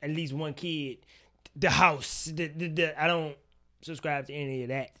have at least one kid, the house. I don't subscribe to any of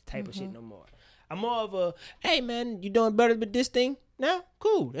that type of shit no more. I'm more of a, hey man, you doing better with this thing now?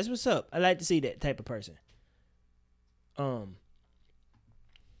 Cool, that's what's up. I like to see that type of person.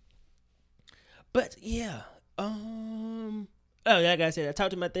 But yeah, like I said, I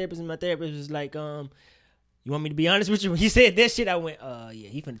talked to my therapist, and my therapist was like, you want me to be honest with you? When he said that shit, I went, yeah,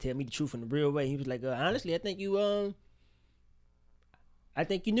 he finna tell me the truth in the real way. He was like, honestly, I think you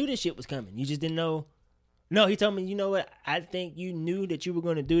knew this shit was coming. You just didn't know. No, he told me, you know what? I think you knew that you were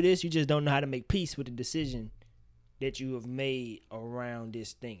going to do this. You just don't know how to make peace with the decision that you have made around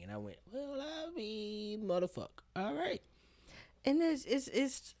this thing. And I went, well, I'll be motherfucker. All right. And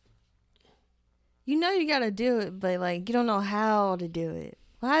it's you know you gotta do it, but like you don't know how to do it.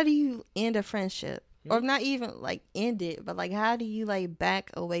 How do you end a friendship? Or not even like end it, but like how do you like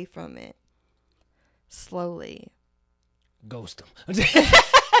back away from it slowly? Ghost them.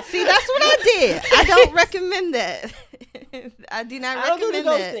 See, that's what I did. I don't recommend that. I do not I don't do the recommend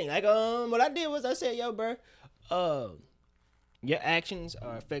ghost that. thing. Like, what I did was I said, yo, bro, your actions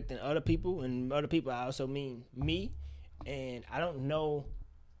are affecting other people, and other people I also mean me, and I don't know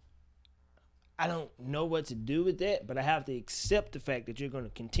what to do with that, but I have to accept the fact that you're going to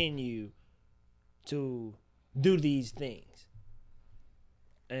continue to do these things.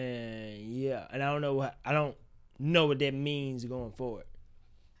 And yeah, and I don't know what that means going forward.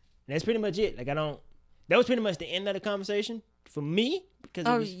 And that's pretty much it. Like that was pretty much the end of the conversation for me,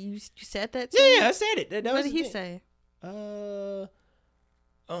 because you said that too? Yeah, I said it. That what was did the he thing. say?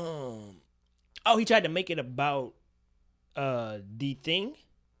 He tried to make it about the thing,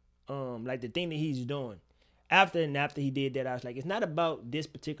 like the thing that he's doing. After he did that, I was like, it's not about this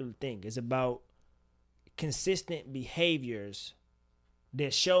particular thing. It's about consistent behaviors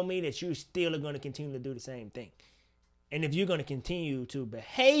that show me that you still are going to continue to do the same thing. And if you're going to continue to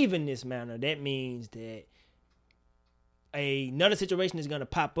behave in this manner, that means that another situation is going to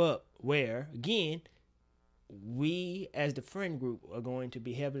pop up where, again, we as the friend group are going to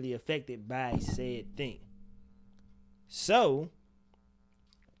be heavily affected by said thing. So,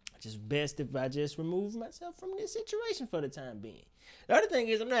 it's just best if I just remove myself from this situation for the time being. The other thing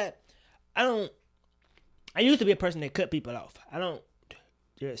is I used to be a person that cut people off. I don't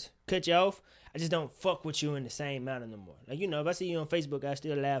just cut you off. I just don't fuck with you in the same manner no more. Like, if I see you on Facebook, I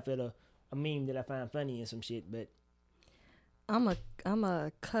still laugh at a meme that I find funny and some shit, but I'm a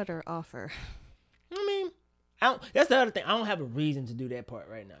cutter offer. I mean, that's the other thing. I don't have a reason to do that part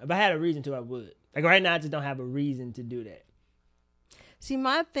right now. If I had a reason to, I would. Like right now, I just don't have a reason to do that. See,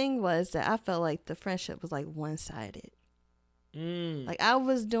 my thing was that I felt like the friendship was like one-sided. Like I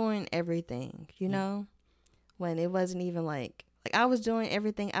was doing everything, you know, when it wasn't even like I was doing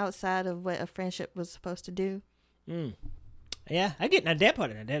everything outside of what a friendship was supposed to do. Yeah, I get now that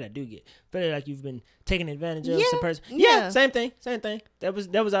part of that I do get. Feel like you've been taking advantage of some person. Yeah, same thing. That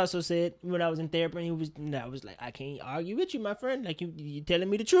was also said when I was in therapy. And I was like, I can't argue with you, my friend. Like you telling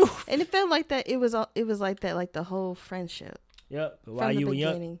me the truth. And it felt like that. It was like that, like the whole friendship. Yep. But while you were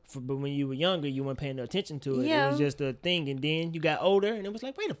young, but when you were younger, you weren't paying no attention to it. Yeah. It was just a thing, and then you got older, and it was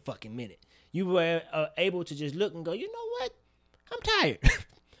like, wait a fucking minute. You were able to just look and go, you know what? I'm tired.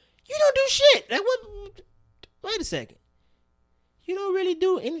 You don't do shit. Like what? Wait a second. You don't really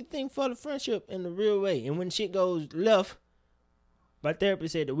do anything for the friendship in the real way. And when shit goes left, my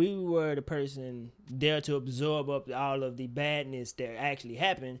therapist said that we were the person there to absorb up all of the badness that actually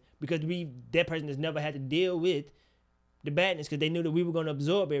happened because that person has never had to deal with the badness because they knew that we were going to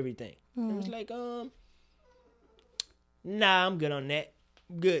absorb everything. It was like, nah, I'm good on that.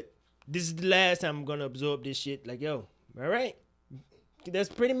 Good. This is the last time I'm going to absorb this shit. Like, yo, all right. That's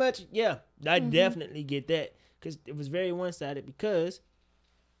pretty much, yeah. I definitely get that because it was very one-sided because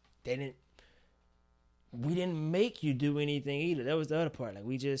we didn't make you do anything either. That was the other part. Like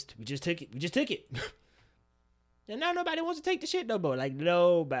we just took it. We just took it. And now nobody wants to take the shit no more. Like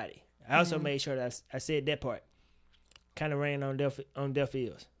nobody. I also made sure that I said that part. Kind of ran on deaf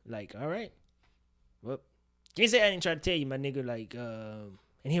ears. Like, all right. Well, can't say I didn't try to tell you, my nigga. Like, and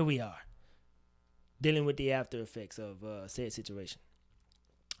here we are. Dealing with the after effects of said situation.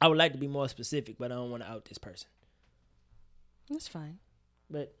 I would like to be more specific, but I don't want to out this person. That's fine.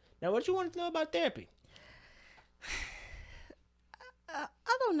 But now what you want to know about therapy? I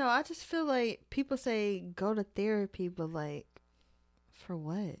don't know. I just feel like people say go to therapy, but like, for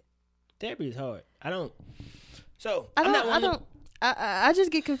what? Therapy is hard. I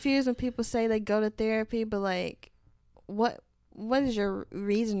just get confused when people say they go to therapy, but like, what is your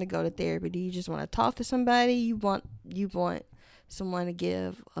reason to go to therapy? Do you just want to talk to somebody? You want someone to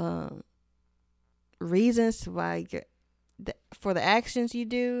give reasons why for the actions you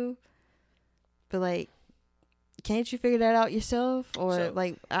do? But like, can't you figure that out yourself? Or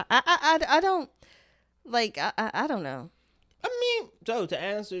I don't know. I mean, so to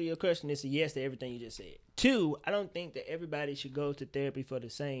answer your question, it's a yes to everything you just said. 2, I don't think that everybody should go to therapy for the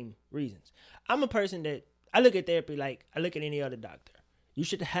same reasons. I'm a person that I look at therapy like I look at any other doctor. You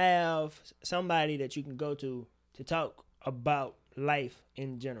should have somebody that you can go to talk about life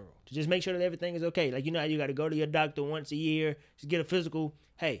in general, to just make sure that everything is okay. Like, you know how you got to go to your doctor once a year to get a physical.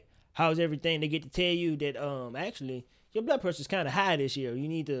 Hey, how's everything? They get to tell you that actually your blood pressure is kind of high this year. We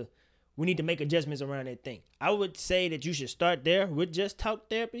need to make adjustments around that thing. I would say that you should start there with just talk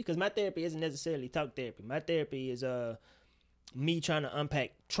therapy, because my therapy isn't necessarily talk therapy. My therapy is me trying to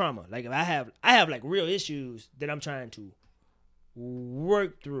unpack trauma. Like if I have like real issues that I'm trying to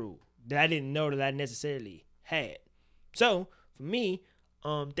work through that I didn't know that I necessarily had. So for me,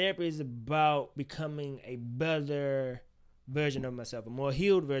 therapy is about becoming a better version of myself, a more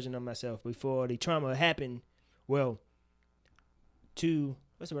healed version of myself before the trauma happened. Well, what's the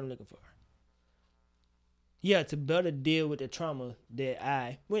word I'm looking for? Yeah, to better deal with the trauma that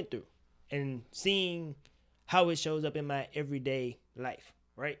I went through and seeing how it shows up in my everyday life,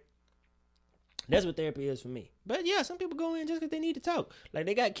 right? That's what therapy is for me. But yeah, some people go in just because they need to talk. Like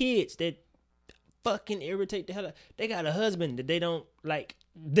they got kids that fucking irritate the hell out. They got a husband that they don't like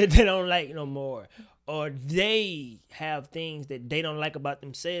no more. Or they have things that they don't like about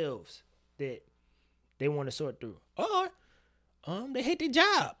themselves that they want to sort through. Or they hate their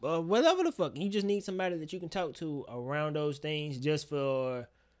job or whatever the fuck. You just need somebody that you can talk to around those things just for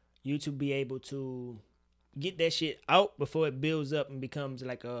you to be able to get that shit out before it builds up and becomes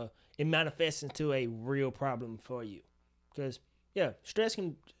like it manifests into a real problem for you. Because yeah, stress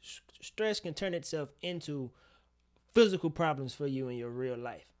can turn itself into physical problems for you in your real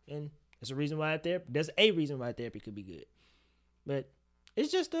life. And there's a reason why therapy could be good. But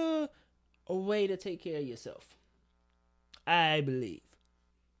it's just a way to take care of yourself, I believe.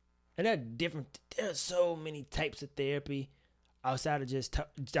 And there are so many types of therapy outside of just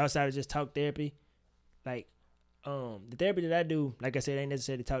talk therapy. Like the therapy that I do, like I said, ain't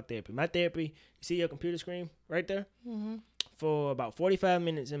necessarily talk therapy. My therapy, you see your computer screen right there? Mm-hmm. For about 45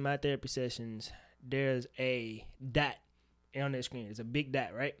 minutes in my therapy sessions, there's a dot on that screen. It's a big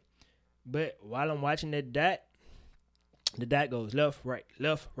dot, right? But while I'm watching that dot, the dot goes left, right,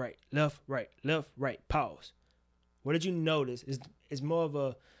 left, right, left, right, left, right, pause. What did you notice? It's more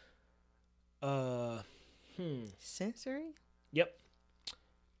of a sensory? Yep.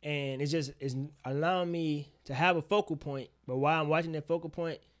 And it's allowing me to have a focal point, but while I'm watching that focal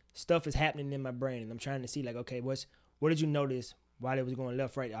point, stuff is happening in my brain, and I'm trying to see like, okay, what did you notice while it was going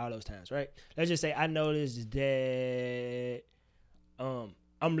left, right, all those times, right? Let's just say I noticed that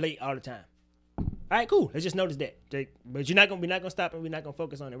I'm late all the time. All right, cool. Let's just notice that. But we're not gonna stop and we're not gonna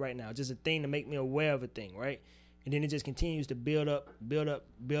focus on it right now. It's just a thing to make me aware of a thing, right? And then it just continues to build up. And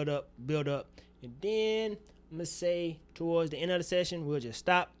then I'm gonna say towards the end of the session, we'll just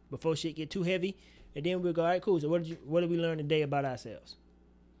stop before shit get too heavy. And then we'll go, all right, cool. So what did we learn today about ourselves?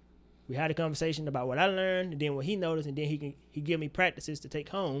 We had a conversation about what I learned and then what he noticed, and then he give me practices to take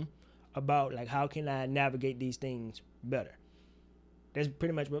home about like how can I navigate these things better. That's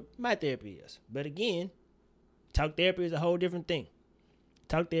pretty much what my therapy is. But again, talk therapy is a whole different thing.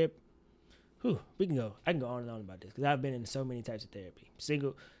 Talk therapy. we can go. I can go on and on about this because I've been in so many types of therapy.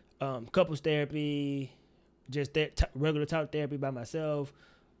 Single, couples therapy, just regular talk therapy by myself.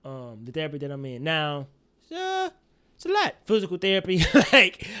 The therapy that I'm in now, it's a lot. Physical therapy,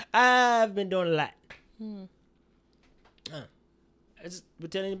 like I've been doing a lot. I just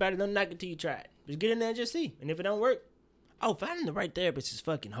would tell anybody, don't knock it till you try it. Just get in there and just see. And if it don't work, finding the right therapist is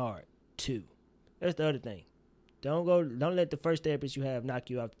fucking hard too. That's the other thing. Don't let the first therapist you have knock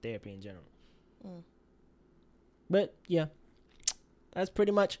you off the therapy in general. But yeah, that's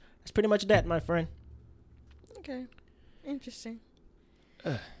pretty much that, my friend. Okay, interesting.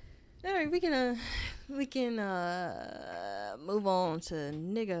 All right, we can move on to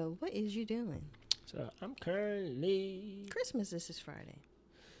nigga. What is you doing? So I'm currently Christmas. This is Friday.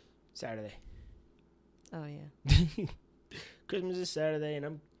 Saturday. Oh yeah. Christmas is Saturday, and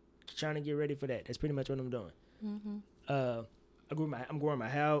I'm trying to get ready for that. That's pretty much what I'm doing. I'm growing my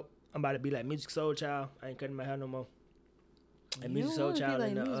hair out. I'm about to be like Music Soul Child. I ain't cutting my hair no more. And Music Soul Child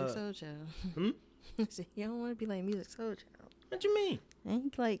like and Music Soul Child. You don't want to be like Music Soul Child. What you mean?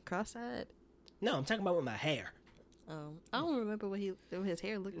 Ain't he like cross-eyed? No, I'm talking about with my hair. Oh, I don't remember what his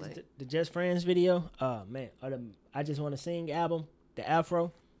hair looked like. The Just Friends video. Oh man, I Just Want to Sing album. The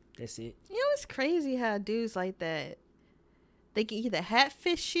Afro. That's it. You know, it's crazy how dudes like that, they can either hat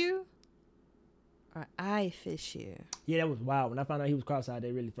fish you or eye fish you. Yeah, that was wild. When I found out he was cross-eyed,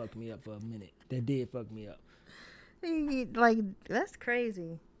 they really fucked me up for a minute. They did fuck me up. Like, that's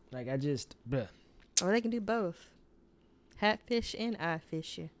crazy. Like, bruh. Or they can do both. Hat fish and eye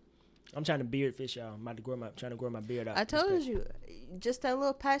fish you. I'm trying to beard fish, y'all. I'm about to trying to grow my beard out. I told you, just that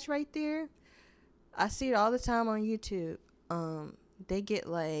little patch right there, I see it all the time on YouTube. They get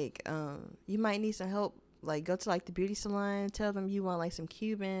like, you might need some help. Like, go to like the beauty salon, tell them you want like some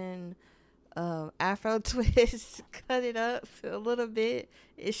Cuban Afro twist, cut it up a little bit,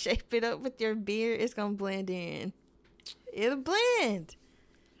 and shape it up with your beard. It's gonna blend in. It'll blend.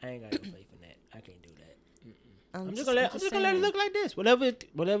 I ain't got no faith in that. I can't do that. I'm just gonna let it look like this. Whatever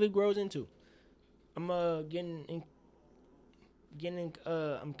it grows into. I'm I'm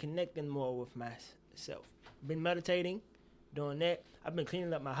connecting more with myself. Been meditating, doing that. I've been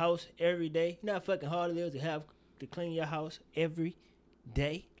cleaning up my house every day. You know how fucking hard it is to clean your house every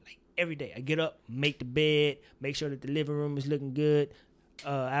day? Like every day. I get up, make the bed, make sure that the living room is looking good.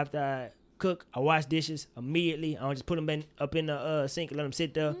 After I cook, I wash dishes immediately. I don't just put them up in the sink and let them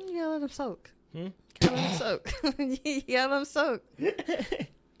sit there. You gotta let them soak. You gotta let them soak. You gotta let them soak. If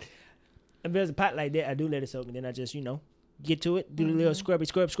there's a pot like that, I do let it soak, and then I just, get to it, do the little scrub.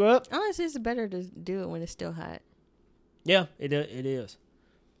 Honestly, it's better to do it when it's still hot. Yeah, it is.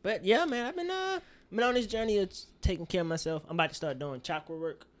 But yeah, man, I've been on this journey of taking care of myself. I'm about to start doing chakra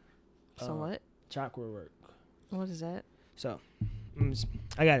work. So what? Chakra work. What is that? So,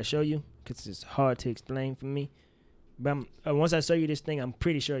 I gotta show you because it's hard to explain for me. But once I show you this thing, I'm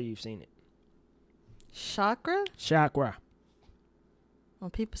pretty sure you've seen it. Chakra.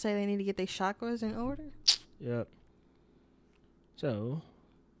 When people say they need to get their chakras in order. Yep. So,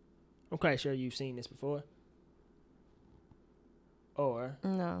 I'm quite sure you've seen this before. Or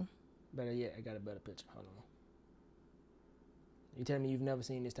no. Better yet, I got a better picture. Hold on. You tell me you've never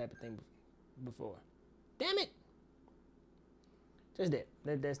seen this type of thing before. Damn it! Just that.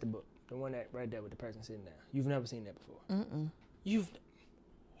 That's the book. The one that right there with the person sitting down. You've never seen that before. Wow.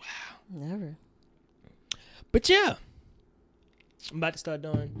 Never. But yeah. I'm about to start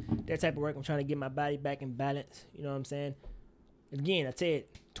doing that type of work. I'm trying to get my body back in balance. You know what I'm saying? Again, I said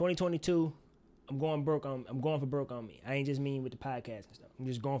 2022, I'm going for broke on me. I ain't just mean with the podcast and stuff. I'm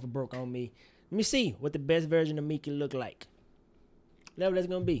just going for broke on me. Let me see what the best version of me can look like. Whatever that's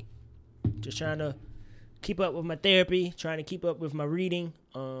gonna be. Just trying to keep up with my therapy, trying to keep up with my reading.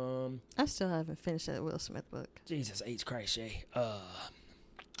 I still haven't finished that Will Smith book. Jesus H. Christ, Shay. I'm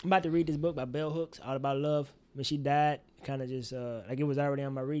about to read this book by Bell Hooks, All About Love. When she died, kind of just like it was already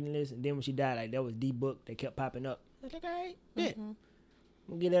on my reading list, and then when she died, like that was the book that kept popping up. I was like, all right,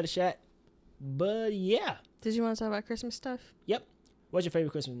 we'll give that a shot. But yeah. Did you want to talk about Christmas stuff? Yep. What's your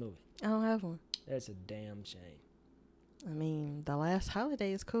favorite Christmas movie? I don't have one. That's a damn shame. I mean, The Last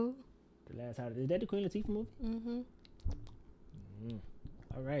Holiday is cool. The Last Holiday. Is that the Queen Latifah movie?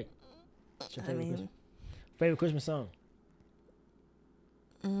 All right. What's your favorite Christmas song?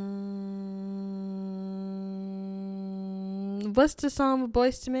 What's the song with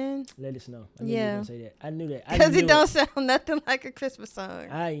Boyz II Men? Let It Snow. I knew you Yeah. were gonna say that. I knew that. Because it don't sound nothing like a Christmas song.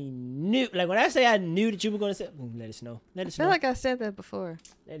 I knew, like when I say I knew that you were gonna say, Let It Snow. Let I It feel Snow. like I said that before.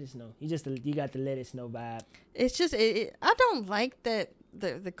 Let It Snow. You got the Let It Snow vibe. It's just I don't like that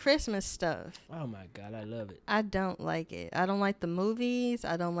the Christmas stuff. Oh my God, I love it. I don't like it. I don't like the movies.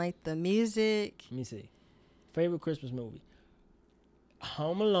 I don't like the music. Let me see. Favorite Christmas movie: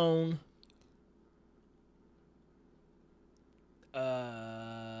 Home Alone.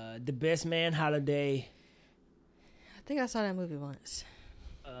 The Best Man Holiday. I think I saw that movie once.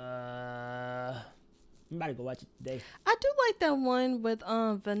 I'm about to go watch it today. I do like that one with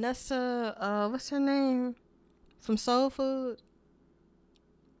Vanessa. What's her name? From Soul Food.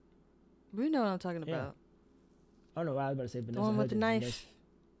 You know what I'm talking Yeah. about. I don't know why I was about to say Vanessa. The one with the Hudgens. knife.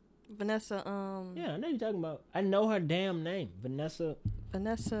 Vanessa. Yeah, I know you're talking about. I know her damn name, Vanessa.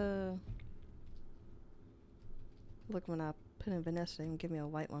 Vanessa. Look, when I put in Vanessa, they can give me a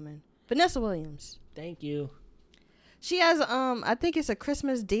white woman. Vanessa Williams. Thank you. She has I think it's a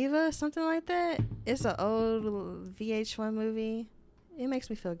Christmas Diva, something like that. It's an old VH1 movie. It makes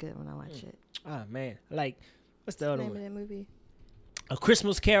me feel good when I watch it. Ah man, like what's the What's other the name one? of that movie? A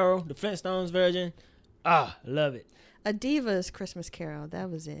Christmas Carol, the Flintstones version. Ah, love it. A Diva's Christmas Carol. That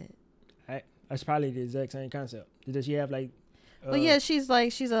was it. That's probably the exact same concept. Does she have like? Well, yeah, she's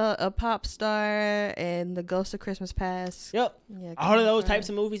a pop star and the Ghost of Christmas Past. Yep. Yeah, All of those types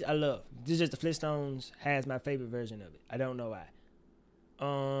of movies I love. This is just the Flintstones has my favorite version of it. I don't know why.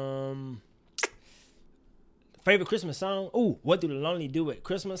 Favorite Christmas song? Ooh, What Do the Lonely Do at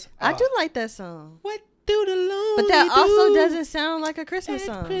Christmas? I do like that song. What do the lonely But that do also doesn't sound like a Christmas at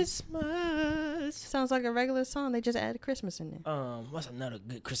song. Christmas? Sounds like a regular song. They just added Christmas in there. What's another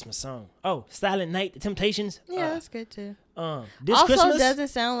good Christmas song? Oh, Silent Night, The Temptations. Yeah, that's good too. This also Christmas doesn't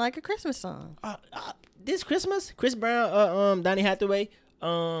sound like a Christmas song. This Christmas, Chris Brown, Donny Hathaway.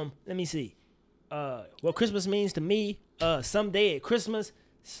 Let me see. What Christmas means to me. Someday at Christmas.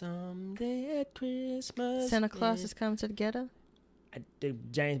 Someday at Christmas. Santa Claus is coming to the ghetto. The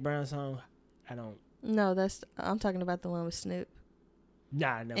James Brown song. I don't. No, I'm talking about the one with Snoop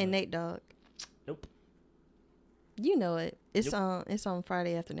Nah, no. and Nate Dogg. Nope. You know it. It's Nope. It's on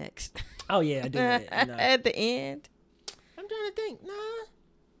Friday after next. Oh yeah, I do. That. Nah. At the end. I'm trying to think. Nah.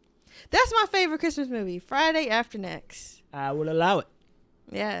 That's my favorite Christmas movie. Friday after next. I will allow it.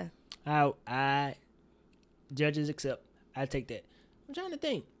 Yeah. I judges accept. I take that. I'm trying to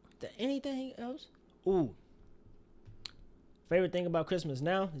think. Anything else? Ooh. Favorite thing about Christmas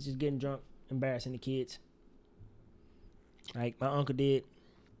now is just getting drunk, embarrassing the kids. Like my uncle did.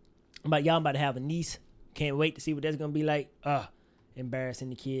 I'm about to have a niece. Can't wait to see what that's gonna be like. Embarrassing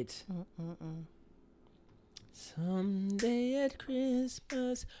the kids. Someday at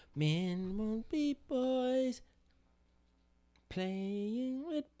Christmas, men won't be boys. Playing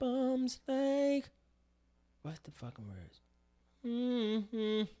with bombs like. What's the fucking words?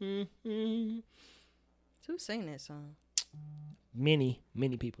 Who's singing that song? Many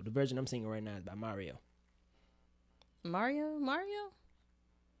people. The version I'm singing right now is by Mario. Mario?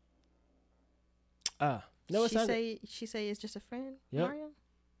 No, it's not. She say it's just a friend. Yep. Mario.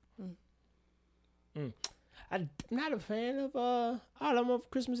 I'm not a fan of All I Want for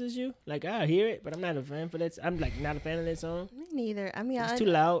Christmas Is You. Like I hear it, but I'm not a fan for that. I'm like not a fan of that song. Me neither. I mean, It's too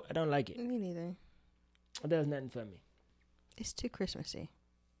loud. I don't like it. Me neither. It does nothing for me. It's too Christmassy.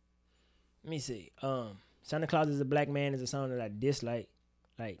 Let me see. Santa Claus is a Black Man is a song that I dislike.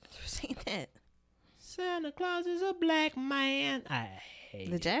 Like Who's saying that? Santa Claus is a black man. I hate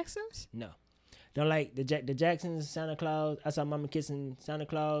The it. Jacksons? No. Don't like the Jacksons, Santa Claus. I saw Mama Kissing Santa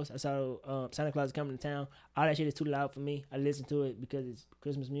Claus. I saw Santa Claus Coming to Town. All that shit is too loud for me. I listen to it because it's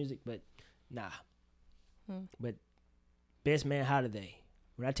Christmas music, but nah. But Best Man Holiday.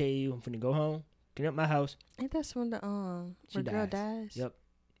 When I tell you I'm finna go home, clean up my house. Ain't that when the She girl dies? Yep.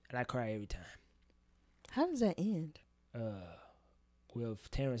 And I cry every time. How does that end? With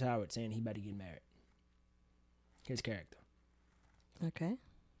Terrence Howard saying he about to get married. His character. Okay.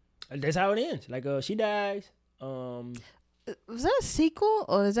 That's how it ends. Like she dies. Was that a sequel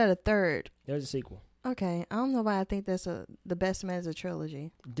or is that a third? There's a sequel. Okay, I don't know why I think that's the Best Man is a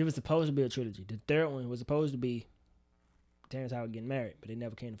trilogy. There was supposed to be a trilogy. The third one was supposed to be Terrence Howard getting married, but it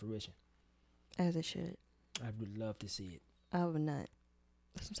never came to fruition. As it should. I would love to see it. I would not.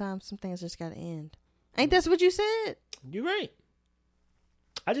 Sometimes some things just gotta end. Ain't that what you said? You're right.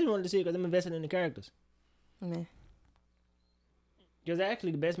 I just wanted to see it because I'm invested in the characters. Meh. Because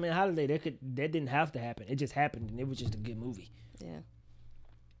actually, the Best Man Holiday, that didn't have to happen. It just happened, and it was just a good movie. Yeah.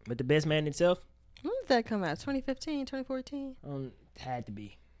 But the Best Man itself, When did that come out? 2015, 2014? had to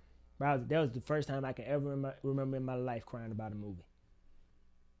be. Bro, that was the first time I can ever remember in my life crying about a movie.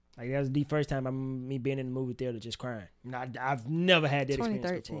 Like, that was the first time I remember me being in the movie theater just crying. I've never had that experience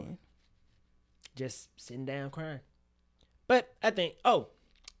before. 2013. Just sitting down crying. But I think,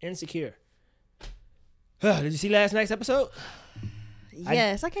 Insecure. Did you see last night's episode?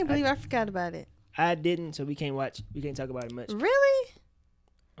 Yes, I can't believe I forgot about it. I didn't, so we can't talk about it much. Really?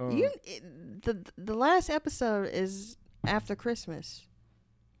 The last episode is after Christmas.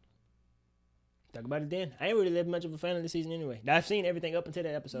 Talk about it then. I ain't really that much of a fan of the season anyway. I've seen everything up until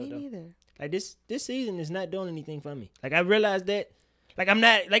that episode, though. Me neither. Like, this season is not doing anything for me. Like, I realized that. Like, I'm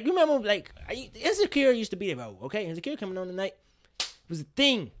not, like, you remember, like, Insecure used to be there, okay? Insecure coming on tonight was a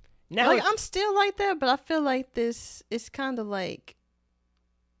thing. Now, Like, I'm still like that, but I feel like this is kind of like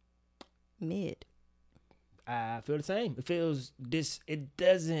mid. I feel the same. It feels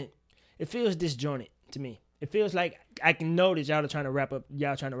disjointed to me. It feels like I can know that y'all trying to wrap up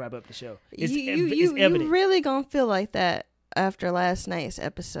the show. It's evident. You really gonna feel like that after last night's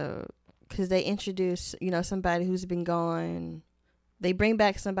episode because they introduce, somebody who's been gone. They bring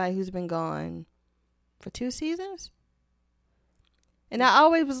back somebody who's been gone for 2 seasons. And I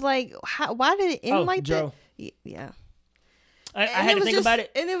always was like, why did it end like Joe. that? Yeah. I had to think about it.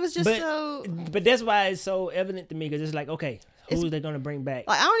 And it was just But that's why it's so evident to me because it's like, okay, who are they going to bring back?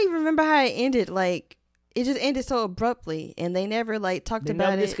 Like, I don't even remember how it ended. Like, it just ended so abruptly, and they never talked they about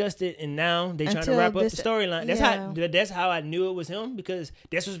never it. Discussed it, and now they trying to wrap up the storyline. That's how I knew it was him because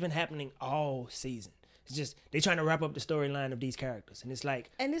that's what's been happening all season. It's just they trying to wrap up the storyline of these characters, and it's like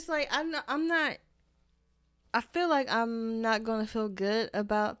I'm not. I feel like I'm not gonna feel good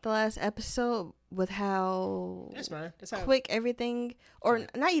about the last episode with how that's fine. That's quick everything, or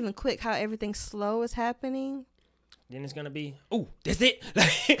not even quick, how everything slow is happening. Then it's gonna be, that's it.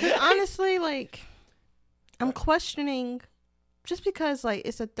 Honestly, like, I'm questioning, just because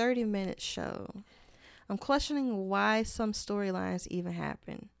it's a 30-minute show, I'm questioning why some storylines even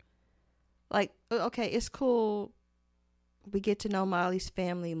happen. Like, okay, it's cool, we get to know Molly's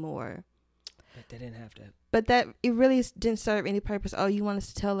family more. But they didn't have to. But that it really didn't serve any purpose. Oh, you want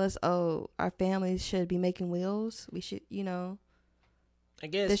us to tell us, our families should be making wills? We should, I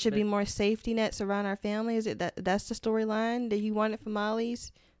guess there should be more safety nets around our family. Is it that's the storyline that you wanted for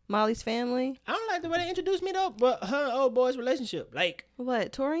Molly's family? I don't like the way they introduced me though, but her and old boy's relationship. Like,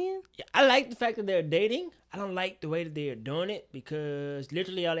 what, Torian? Yeah, I like the fact that they're dating. I don't like the way that they're doing it because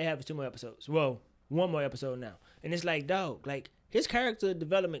literally all they have is 2 more episodes. Well, 1 more episode now, and it's like, dog, like. His character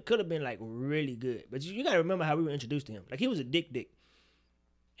development could have been, like, really good. But you got to remember how we were introduced to him. Like, he was a dick.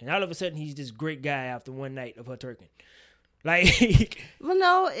 And all of a sudden, he's this great guy after one night of her twerking. Like... Well,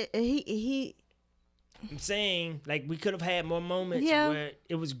 no, he... I'm saying, like, we could have had more moments where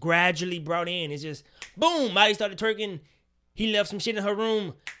it was gradually brought in. It's just, boom, Molly started twerking. He left some shit in her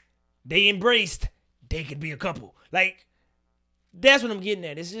room. They embraced. They could be a couple. Like, that's what I'm getting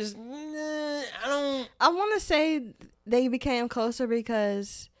at. It's just, I want to say... They became closer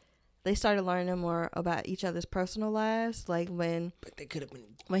because they started learning more about each other's personal lives. Like when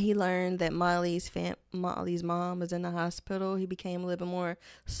he learned that Molly's mom was in the hospital, he became a little bit more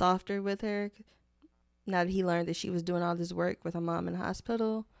softer with her. Now that he learned that she was doing all this work with her mom in the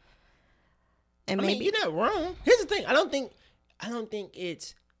hospital, and maybe you're not wrong. Here's the thing: I don't think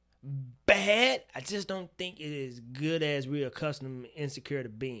it's bad. I just don't think it is good as we're accustomed Insecure to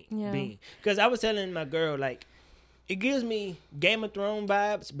being. Because I was telling my girl, like. It gives me Game of Thrones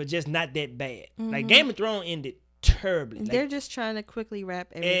vibes, but just not that bad. Mm-hmm. Like, Game of Thrones ended terribly. They're just trying to quickly wrap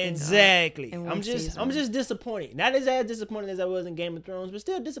everything exactly. up. I'm just disappointed. Not as disappointed as I was in Game of Thrones, but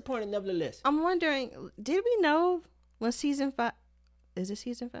still disappointed nevertheless. I'm wondering, did we know when season 5... Is it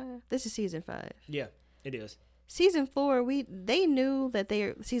season 5? This is season 5. Yeah, it is. Season 4, they knew that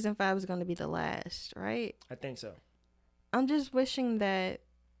season 5 was going to be the last, right? I think so. I'm just wishing that...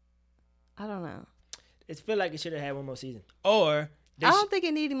 I don't know. It feel like it should have had 1 more season. Or I don't think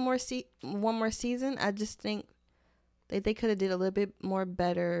it needed 1 more season. I just think that they could have did a little bit more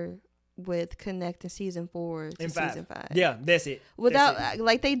better with connecting season 4 to season 5. Yeah, that's it.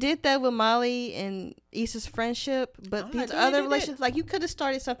 Like they did that with Molly and Issa's friendship, but these other relationships, like you could have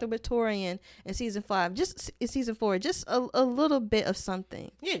started something with Torian in season 5, just in season 4, just a little bit of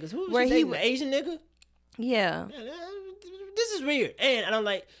something. Yeah, because who was he dating, the Asian nigga? Yeah. This is weird, and I don't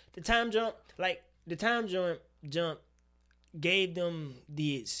like the time jump. Like. The time jump gave them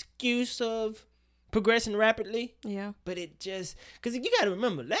the excuse of progressing rapidly. Yeah. But it just... Because you got to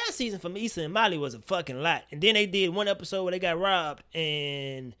remember, last season from Issa and Molly was a fucking lot. And then they did 1 episode where they got robbed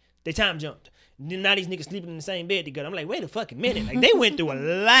and they time jumped. And then now these niggas sleeping in the same bed together. I'm like, wait a fucking minute. Like, they went through a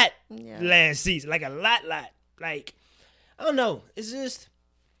lot last season. Like, a lot. Like, I don't know. It's just...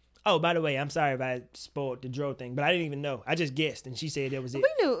 Oh, by the way, I'm sorry if I spoiled the Dro thing, but I didn't even know. I just guessed, and she said that was it.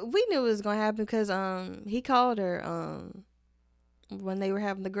 We knew it was gonna happen because he called her when they were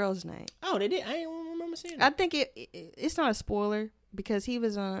having the girls' night. Oh, they did. I didn't remember seeing it. I think it's not a spoiler because he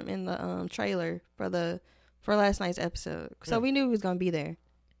was in the trailer for last night's episode, so we knew he was gonna be there.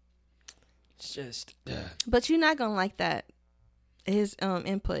 It's just, but you're not gonna like that. His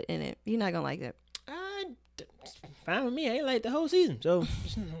input in it, you're not gonna like it. Fine with me. I ain't like the whole season, so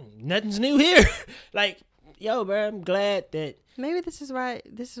nothing's new here. Like, yo, bro, I'm glad that maybe this is why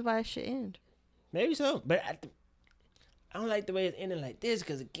it should end. Maybe so, but I don't like the way it's ending like this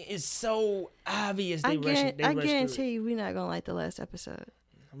because it's so obvious. I guarantee you, we're not gonna like the last episode.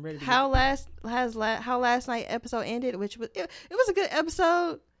 I'm ready. How last night episode ended, which was it was a good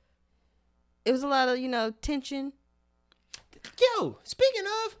episode. It was a lot of tension. Yo, speaking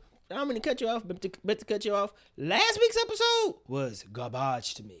of. I'm going to cut you off, but to cut you off, last week's episode was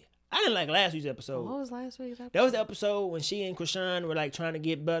garbage to me. I didn't like last week's episode. What was last week's episode? That was the episode when she and Krishan were like trying to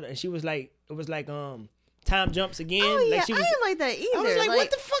get better, and she was like, it was like time jumps again. Oh yeah, like she was, I didn't like that either. I was like,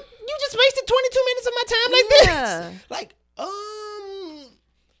 what the fuck? You just wasted 22 minutes of my time like this.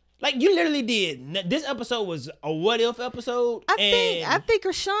 Like you literally did. This episode was a what if episode. I think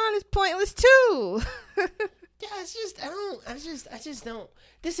Krishan is pointless too. Yeah, I just don't.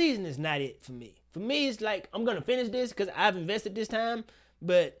 This season is not it for me. For me, it's like, I'm going to finish this because I've invested this time.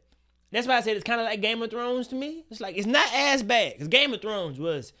 But that's why I said it's kind of like Game of Thrones to me. It's like, it's not as bad. Because Game of Thrones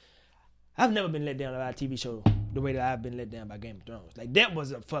was, I've never been let down by a TV show the way that I've been let down by Game of Thrones. Like, that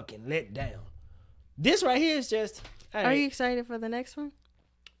was a fucking letdown. This right here is just. Are you excited for the next one?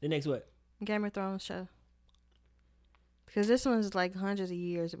 The next what? Game of Thrones show. Because this one's like hundreds of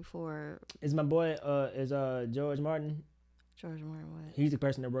years before. Is my boy, George Martin? George Martin, what? He's the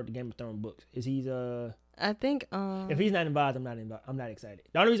person that wrote the Game of Thrones books. Is he's I think if he's not involved, I'm not involved. I'm not excited.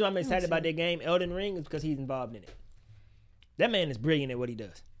 The only reason I'm excited about that game, Elden Ring, is because he's involved in it. That man is brilliant at what he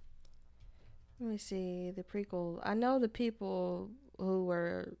does. Let me see the prequel. I know the people who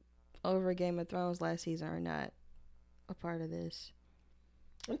were over Game of Thrones last season are not a part of this.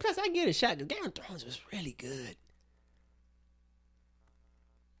 And plus, I get a shot because Game of Thrones was really good.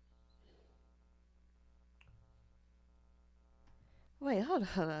 Wait, hold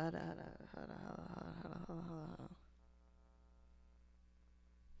on.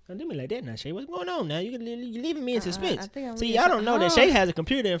 Don't do me like that now, Shay. What's going on now? You're leaving me in suspense. See, y'all don't know that Shay has a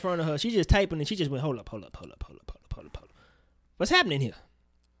computer in front of her. She's just typing and she just went, hold up. What's happening here?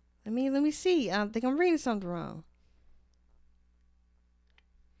 Let me see. I think I'm reading something wrong.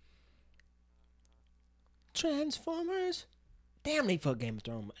 Transformers? Damn, they fuck Game of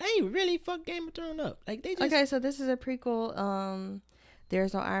Thrones. They really fuck Game of Thrones up. Like they just. Okay, so this is a prequel.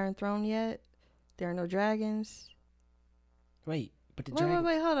 There's no Iron Throne yet. There are no dragons. Wait, but the dragon.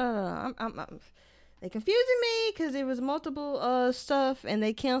 Wait, hold on. I'm they confusing me because there was multiple stuff and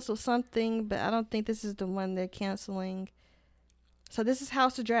they canceled something, but I don't think this is the one they're canceling. So this is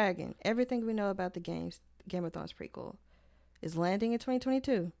House of Dragon. Everything we know about the Game of Thrones prequel is landing in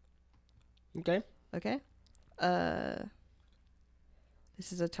 2022. Okay.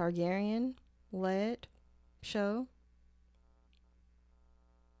 This is a Targaryen-led show.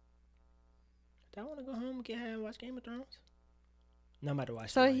 Do I want to go home and get high and watch Game of Thrones? No matter what.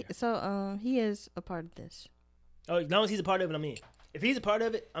 He is a part of this. Oh, as long as he's a part of it, I'm in. If he's a part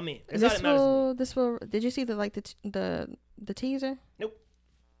of it, I'm in. That's all that matters to me. Did you see the teaser? Nope.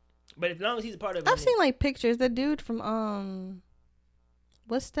 But as long as he's a part of it, I've seen like pictures. The dude from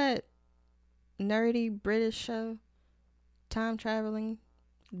what's that nerdy British show? Time traveling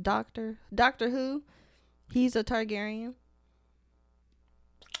Doctor Who. He's a Targaryen.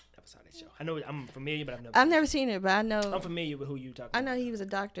 Never saw that show. I know I'm familiar, but I've never seen it, but I know I'm familiar with who you talking about. I know he was a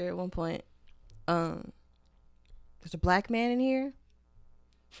doctor at one point. There's a black man in here.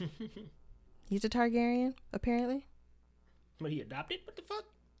 He's a Targaryen, apparently. But he adopted? What the fuck?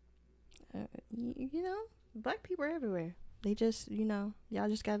 Black people are everywhere. They just, y'all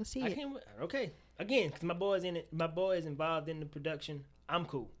just gotta see it. Okay. Again, because my boy's in it. My boy is involved in the production. I'm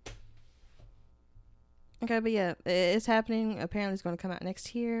cool. Okay, but yeah, it's happening. Apparently, it's going to come out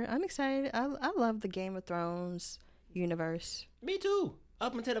next year. I'm excited. I love the Game of Thrones universe. Me too.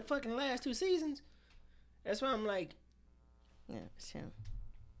 Up until the fucking last 2 seasons. That's why I'm like, yeah, it's him,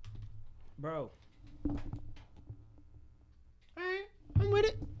 bro. All right, I'm with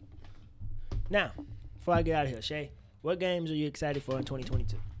it. Now, before I get out of here, Shay, what games are you excited for in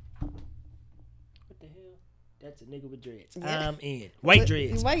 2022? What the hell? That's a nigga with dreads. Yeah. I'm in. White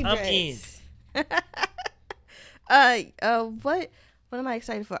dreads. I'm dreads. In. What am I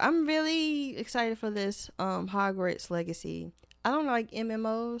excited for? I'm really excited for this Hogwarts Legacy. I don't like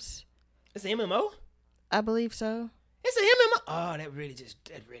MMOs. It's an MMO. I believe so. It's an MMO. Oh, that really just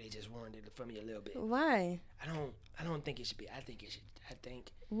ruined it for me a little bit. Why? I don't think it should be. I think it should.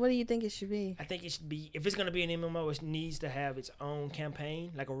 What do you think it should be? I think it should be. If it's gonna be an MMO, it needs to have its own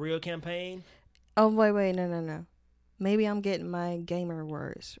campaign, like a real campaign. Oh wait, no. Maybe I'm getting my gamer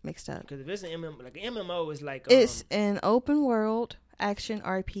words mixed up. Because if it's an MMO, like an MMO is like it's an open world action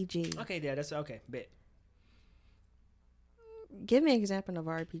RPG. Okay, yeah, that's okay. Bet. Give me an example of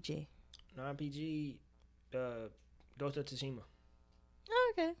RPG. An RPG, Ghost of Tsushima.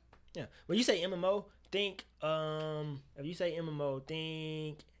 Oh, okay. Yeah. When you say MMO, think if you say MMO,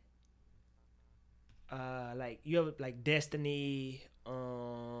 think like you have like Destiny,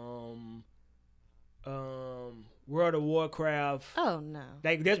 World of Warcraft. Oh no.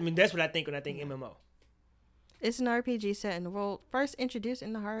 Like that's what I think when I think MMO. It's an RPG set in the world first introduced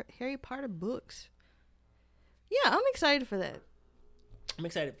in the Harry Potter books. Yeah, I'm excited for that. I'm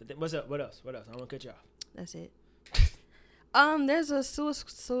excited for that. What's up? What else? I don't want to cut you off. That's it. There's a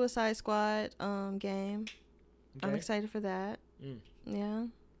Suicide Squad game. Okay. I'm excited for that. Yeah,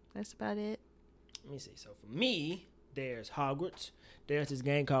 that's about it. Let me see. So for me, there's Hogwarts. There's this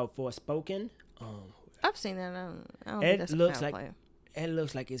game called Forspoken. I've seen that. I don't think that's looks like player. It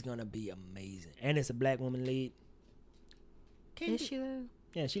looks like it's gonna be amazing, and it's a black woman lead. Is she though?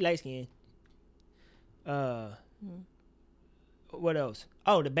 Yeah, she light skinned. What else?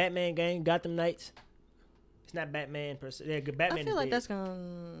 Oh, the Batman game, Gotham Knights. It's not Batman per se. Yeah, Batman. I feel like that's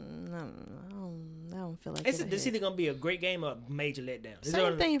gonna. I don't feel like it's either gonna be a great game or a major letdown.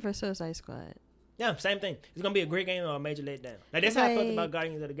 Same thing for Suicide Squad. Yeah, same thing. It's gonna be a great game or a major letdown. Like that's how I felt about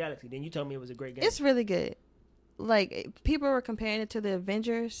Guardians of the Galaxy. Then you told me it was a great game. It's really good. Like people were comparing it to the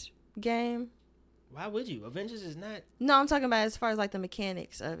Avengers game. Why would you? Avengers is not. No, I'm talking about as far as like the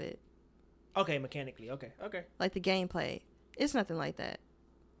mechanics of it. Okay, mechanically. Okay. Like the gameplay, it's nothing like that.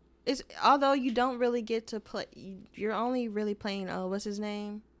 It's although you don't really get to play. You're only really playing. What's his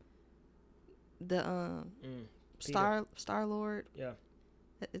name? The Star-Lord. Yeah.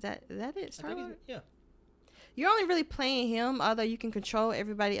 Is that it? Star-Lord? Yeah. You're only really playing him, although you can control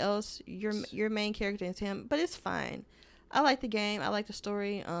everybody else. Your main character is him, but it's fine. I like the game. I like the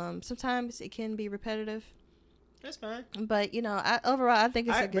story. Sometimes it can be repetitive. That's fine. But overall, I think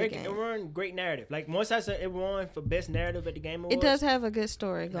it's a good game. It won great narrative. Like once I said it won for best narrative at the Game Awards. It does have a good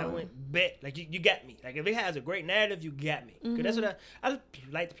story going. I went bet like you got me. Like if it has a great narrative, you got me. Cause that's what I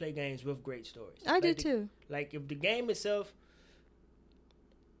like to play games with great stories. I do too. Like if the game itself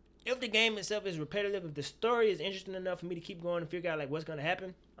is repetitive, if the story is interesting enough for me to keep going and figure out like what's gonna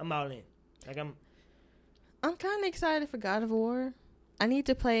happen, I'm all in. Like I'm kind of excited for God of War. I need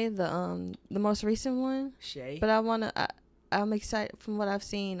to play the most recent one. Shay. But I'm excited from what I've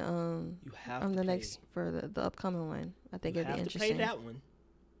seen. You have to the next for the upcoming one. I think it'd be interesting. You have to play that one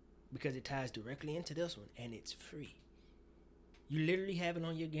because it ties directly into this one and it's free. You literally have it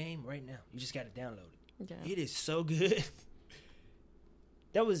on your game right now. You just got to download it. Yeah. It is so good.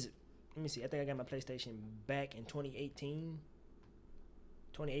 That was, let me see. I think I got my PlayStation back in 2018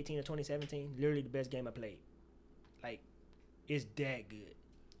 or 2017. Literally the best game I played. Like, it's that good.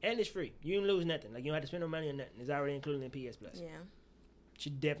 And it's free. You didn't lose nothing. Like, you don't have to spend no money on nothing. It's already included in PS Plus. Yeah. You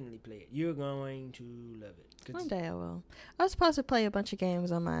should definitely play it. You're going to love it. One day I will. I was supposed to play a bunch of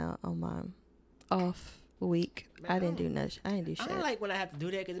games on my off week. Man, I didn't do shit. I don't like when I have to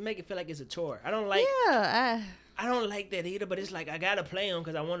do that because it make it feel like it's a chore. I don't like. Yeah. I don't like that either, but it's like I gotta play them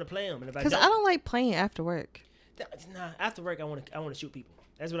because I want to play them. Because I don't like playing after work. Nah, after work I want to shoot people.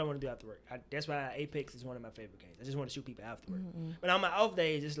 That's what I want to do after work. That's why Apex is one of my favorite games. I just want to shoot people after work. But on my off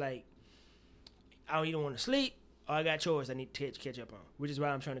days, it's like I don't either want to sleep or I got chores I need to catch up on, which is why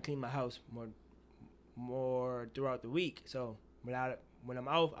I'm trying to clean my house more throughout the week. So when I'm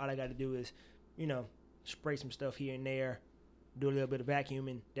off, all I got to do is, spray some stuff here and there, do a little bit of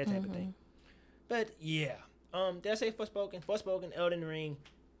vacuuming, that type of thing. But yeah, did I say Forspoken, Elden Ring,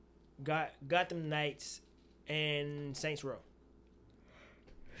 Gotham Knights, and Saints Row.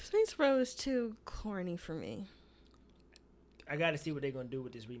 Saints Row is too corny for me. I got to see what they're gonna do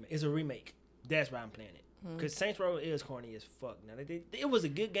with this remake. It's a remake. That's why I'm playing it. Because Saints Row is corny as fuck. Now it was a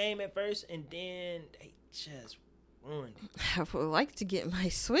good game at first, and then they just ruined it. I would like to get my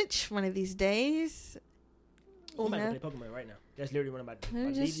Switch one of these days. Oh, I'm about to play Pokemon right now. That's literally what I'm about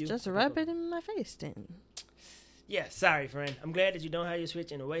to do. Just rub it in my face then. Yeah, sorry, friend. I'm glad that you don't have your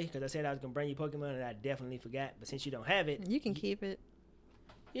Switch in a way, because I said I was going to bring you Pokemon, and I definitely forgot. But since you don't have it... You can keep it.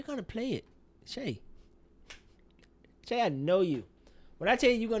 You're going to play it. Shay, I know you. When I tell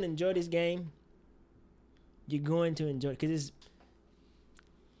you you're going to enjoy this game, you're going to enjoy it. Because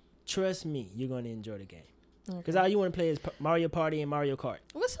trust me, you're going to enjoy the game. Because all you want to play is Mario Party and Mario Kart.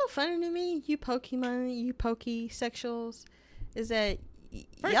 What's so funny to me, you Pokemon, you Pokesexuals, is that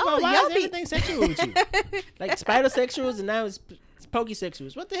First of all, why is everything sexual with you? Like spider sexuals and now it's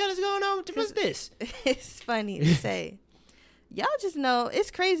Pokesexuals. What the hell is going on? What's this? It's funny to say. Y'all just know,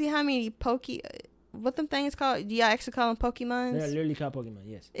 it's crazy how many what them things called? Do y'all actually call them Pokemons? They're literally called Pokemon,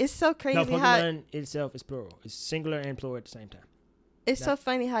 yes. It's so crazy no, how Pokemon itself is plural. It's singular and plural at the same time. it's so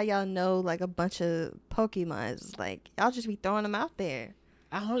funny how y'all know like a bunch of Pokemons. Like y'all just be throwing them out there.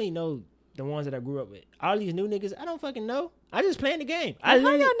 I only know the ones that I grew up with. All these new niggas, I don't fucking know. I just playing the game. How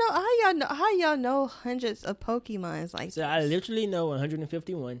y'all know hundreds of Pokemons? Like, so I literally know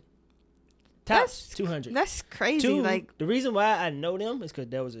 151. Tops 200. That's crazy. Like, the reason why I know them is because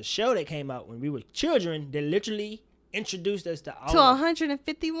there was a show that came out when we were children that literally introduced us to all to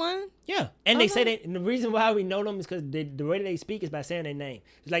 151. Yeah, and they say that. And the reason why we know them is because the way that they speak is by saying their name.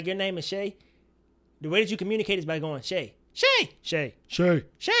 It's like your name is Shay. The way that you communicate is by going Shay, Shay, Shay, Shay,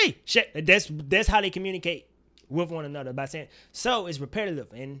 Shay, Shay. That's how they communicate with one another, by saying. So it's repetitive,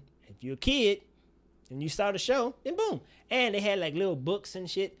 and if you're a kid and you saw the show, then boom. And they had like little books and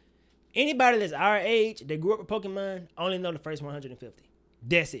shit. Anybody that's our age that grew up with Pokemon only know the first 150.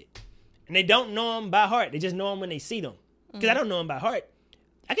 That's it. And they don't know them by heart. They just know them when they see them. Because I don't know them by heart.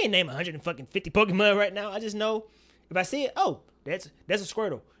 I can't name 150 Pokemon right now. I just know if I see it, oh, that's a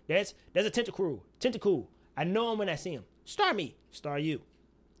Squirtle. That's a Tentacool. I know them when I see them. Starmie. Staryu.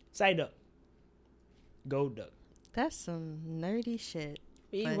 Psyduck. Golduck. That's some nerdy shit.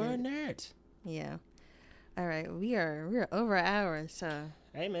 We were nerds. Yeah. All right, we're over an hour, so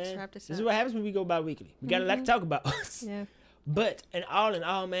hey man, let's wrap this is up. what happens when we go bi-weekly. We got a lot to talk about. Yeah. But in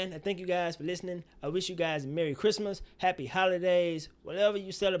all, man, I thank you guys for listening. I wish you guys a Merry Christmas, Happy Holidays, whatever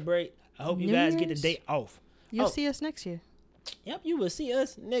you celebrate. I hope you guys get the day off. You'll see us next year. Yep, you will see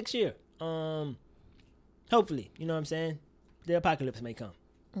us next year. Hopefully, you know what I'm saying? The apocalypse may come.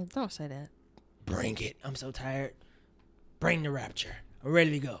 Don't say that. Bring it. I'm so tired. Bring the rapture. I'm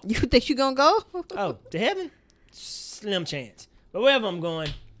ready to go. You think you gonna go? Oh, to heaven? Slim chance. But wherever I'm going,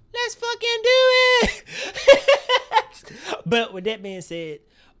 let's fucking do it. But with that being said,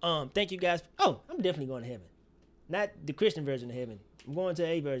 thank you guys. Oh, I'm definitely going to heaven. Not the Christian version of heaven. I'm going to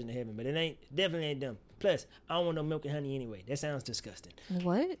a version of heaven, but definitely ain't them. Plus, I don't want no milk and honey anyway. That sounds disgusting.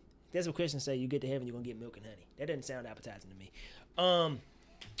 What? That's what Christians say. You get to heaven, you're going to get milk and honey. That doesn't sound appetizing to me.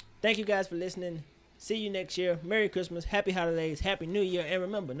 Thank you guys for listening. See you next year. Merry Christmas. Happy Holidays. Happy New Year. And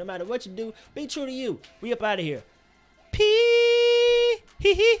remember, no matter what you do, be true to you. We up out of here.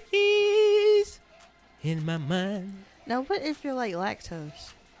 Peace in my mind. Now, what if you're like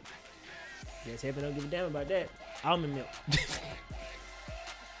lactose? Yes, heaven don't give a damn about that. Almond milk.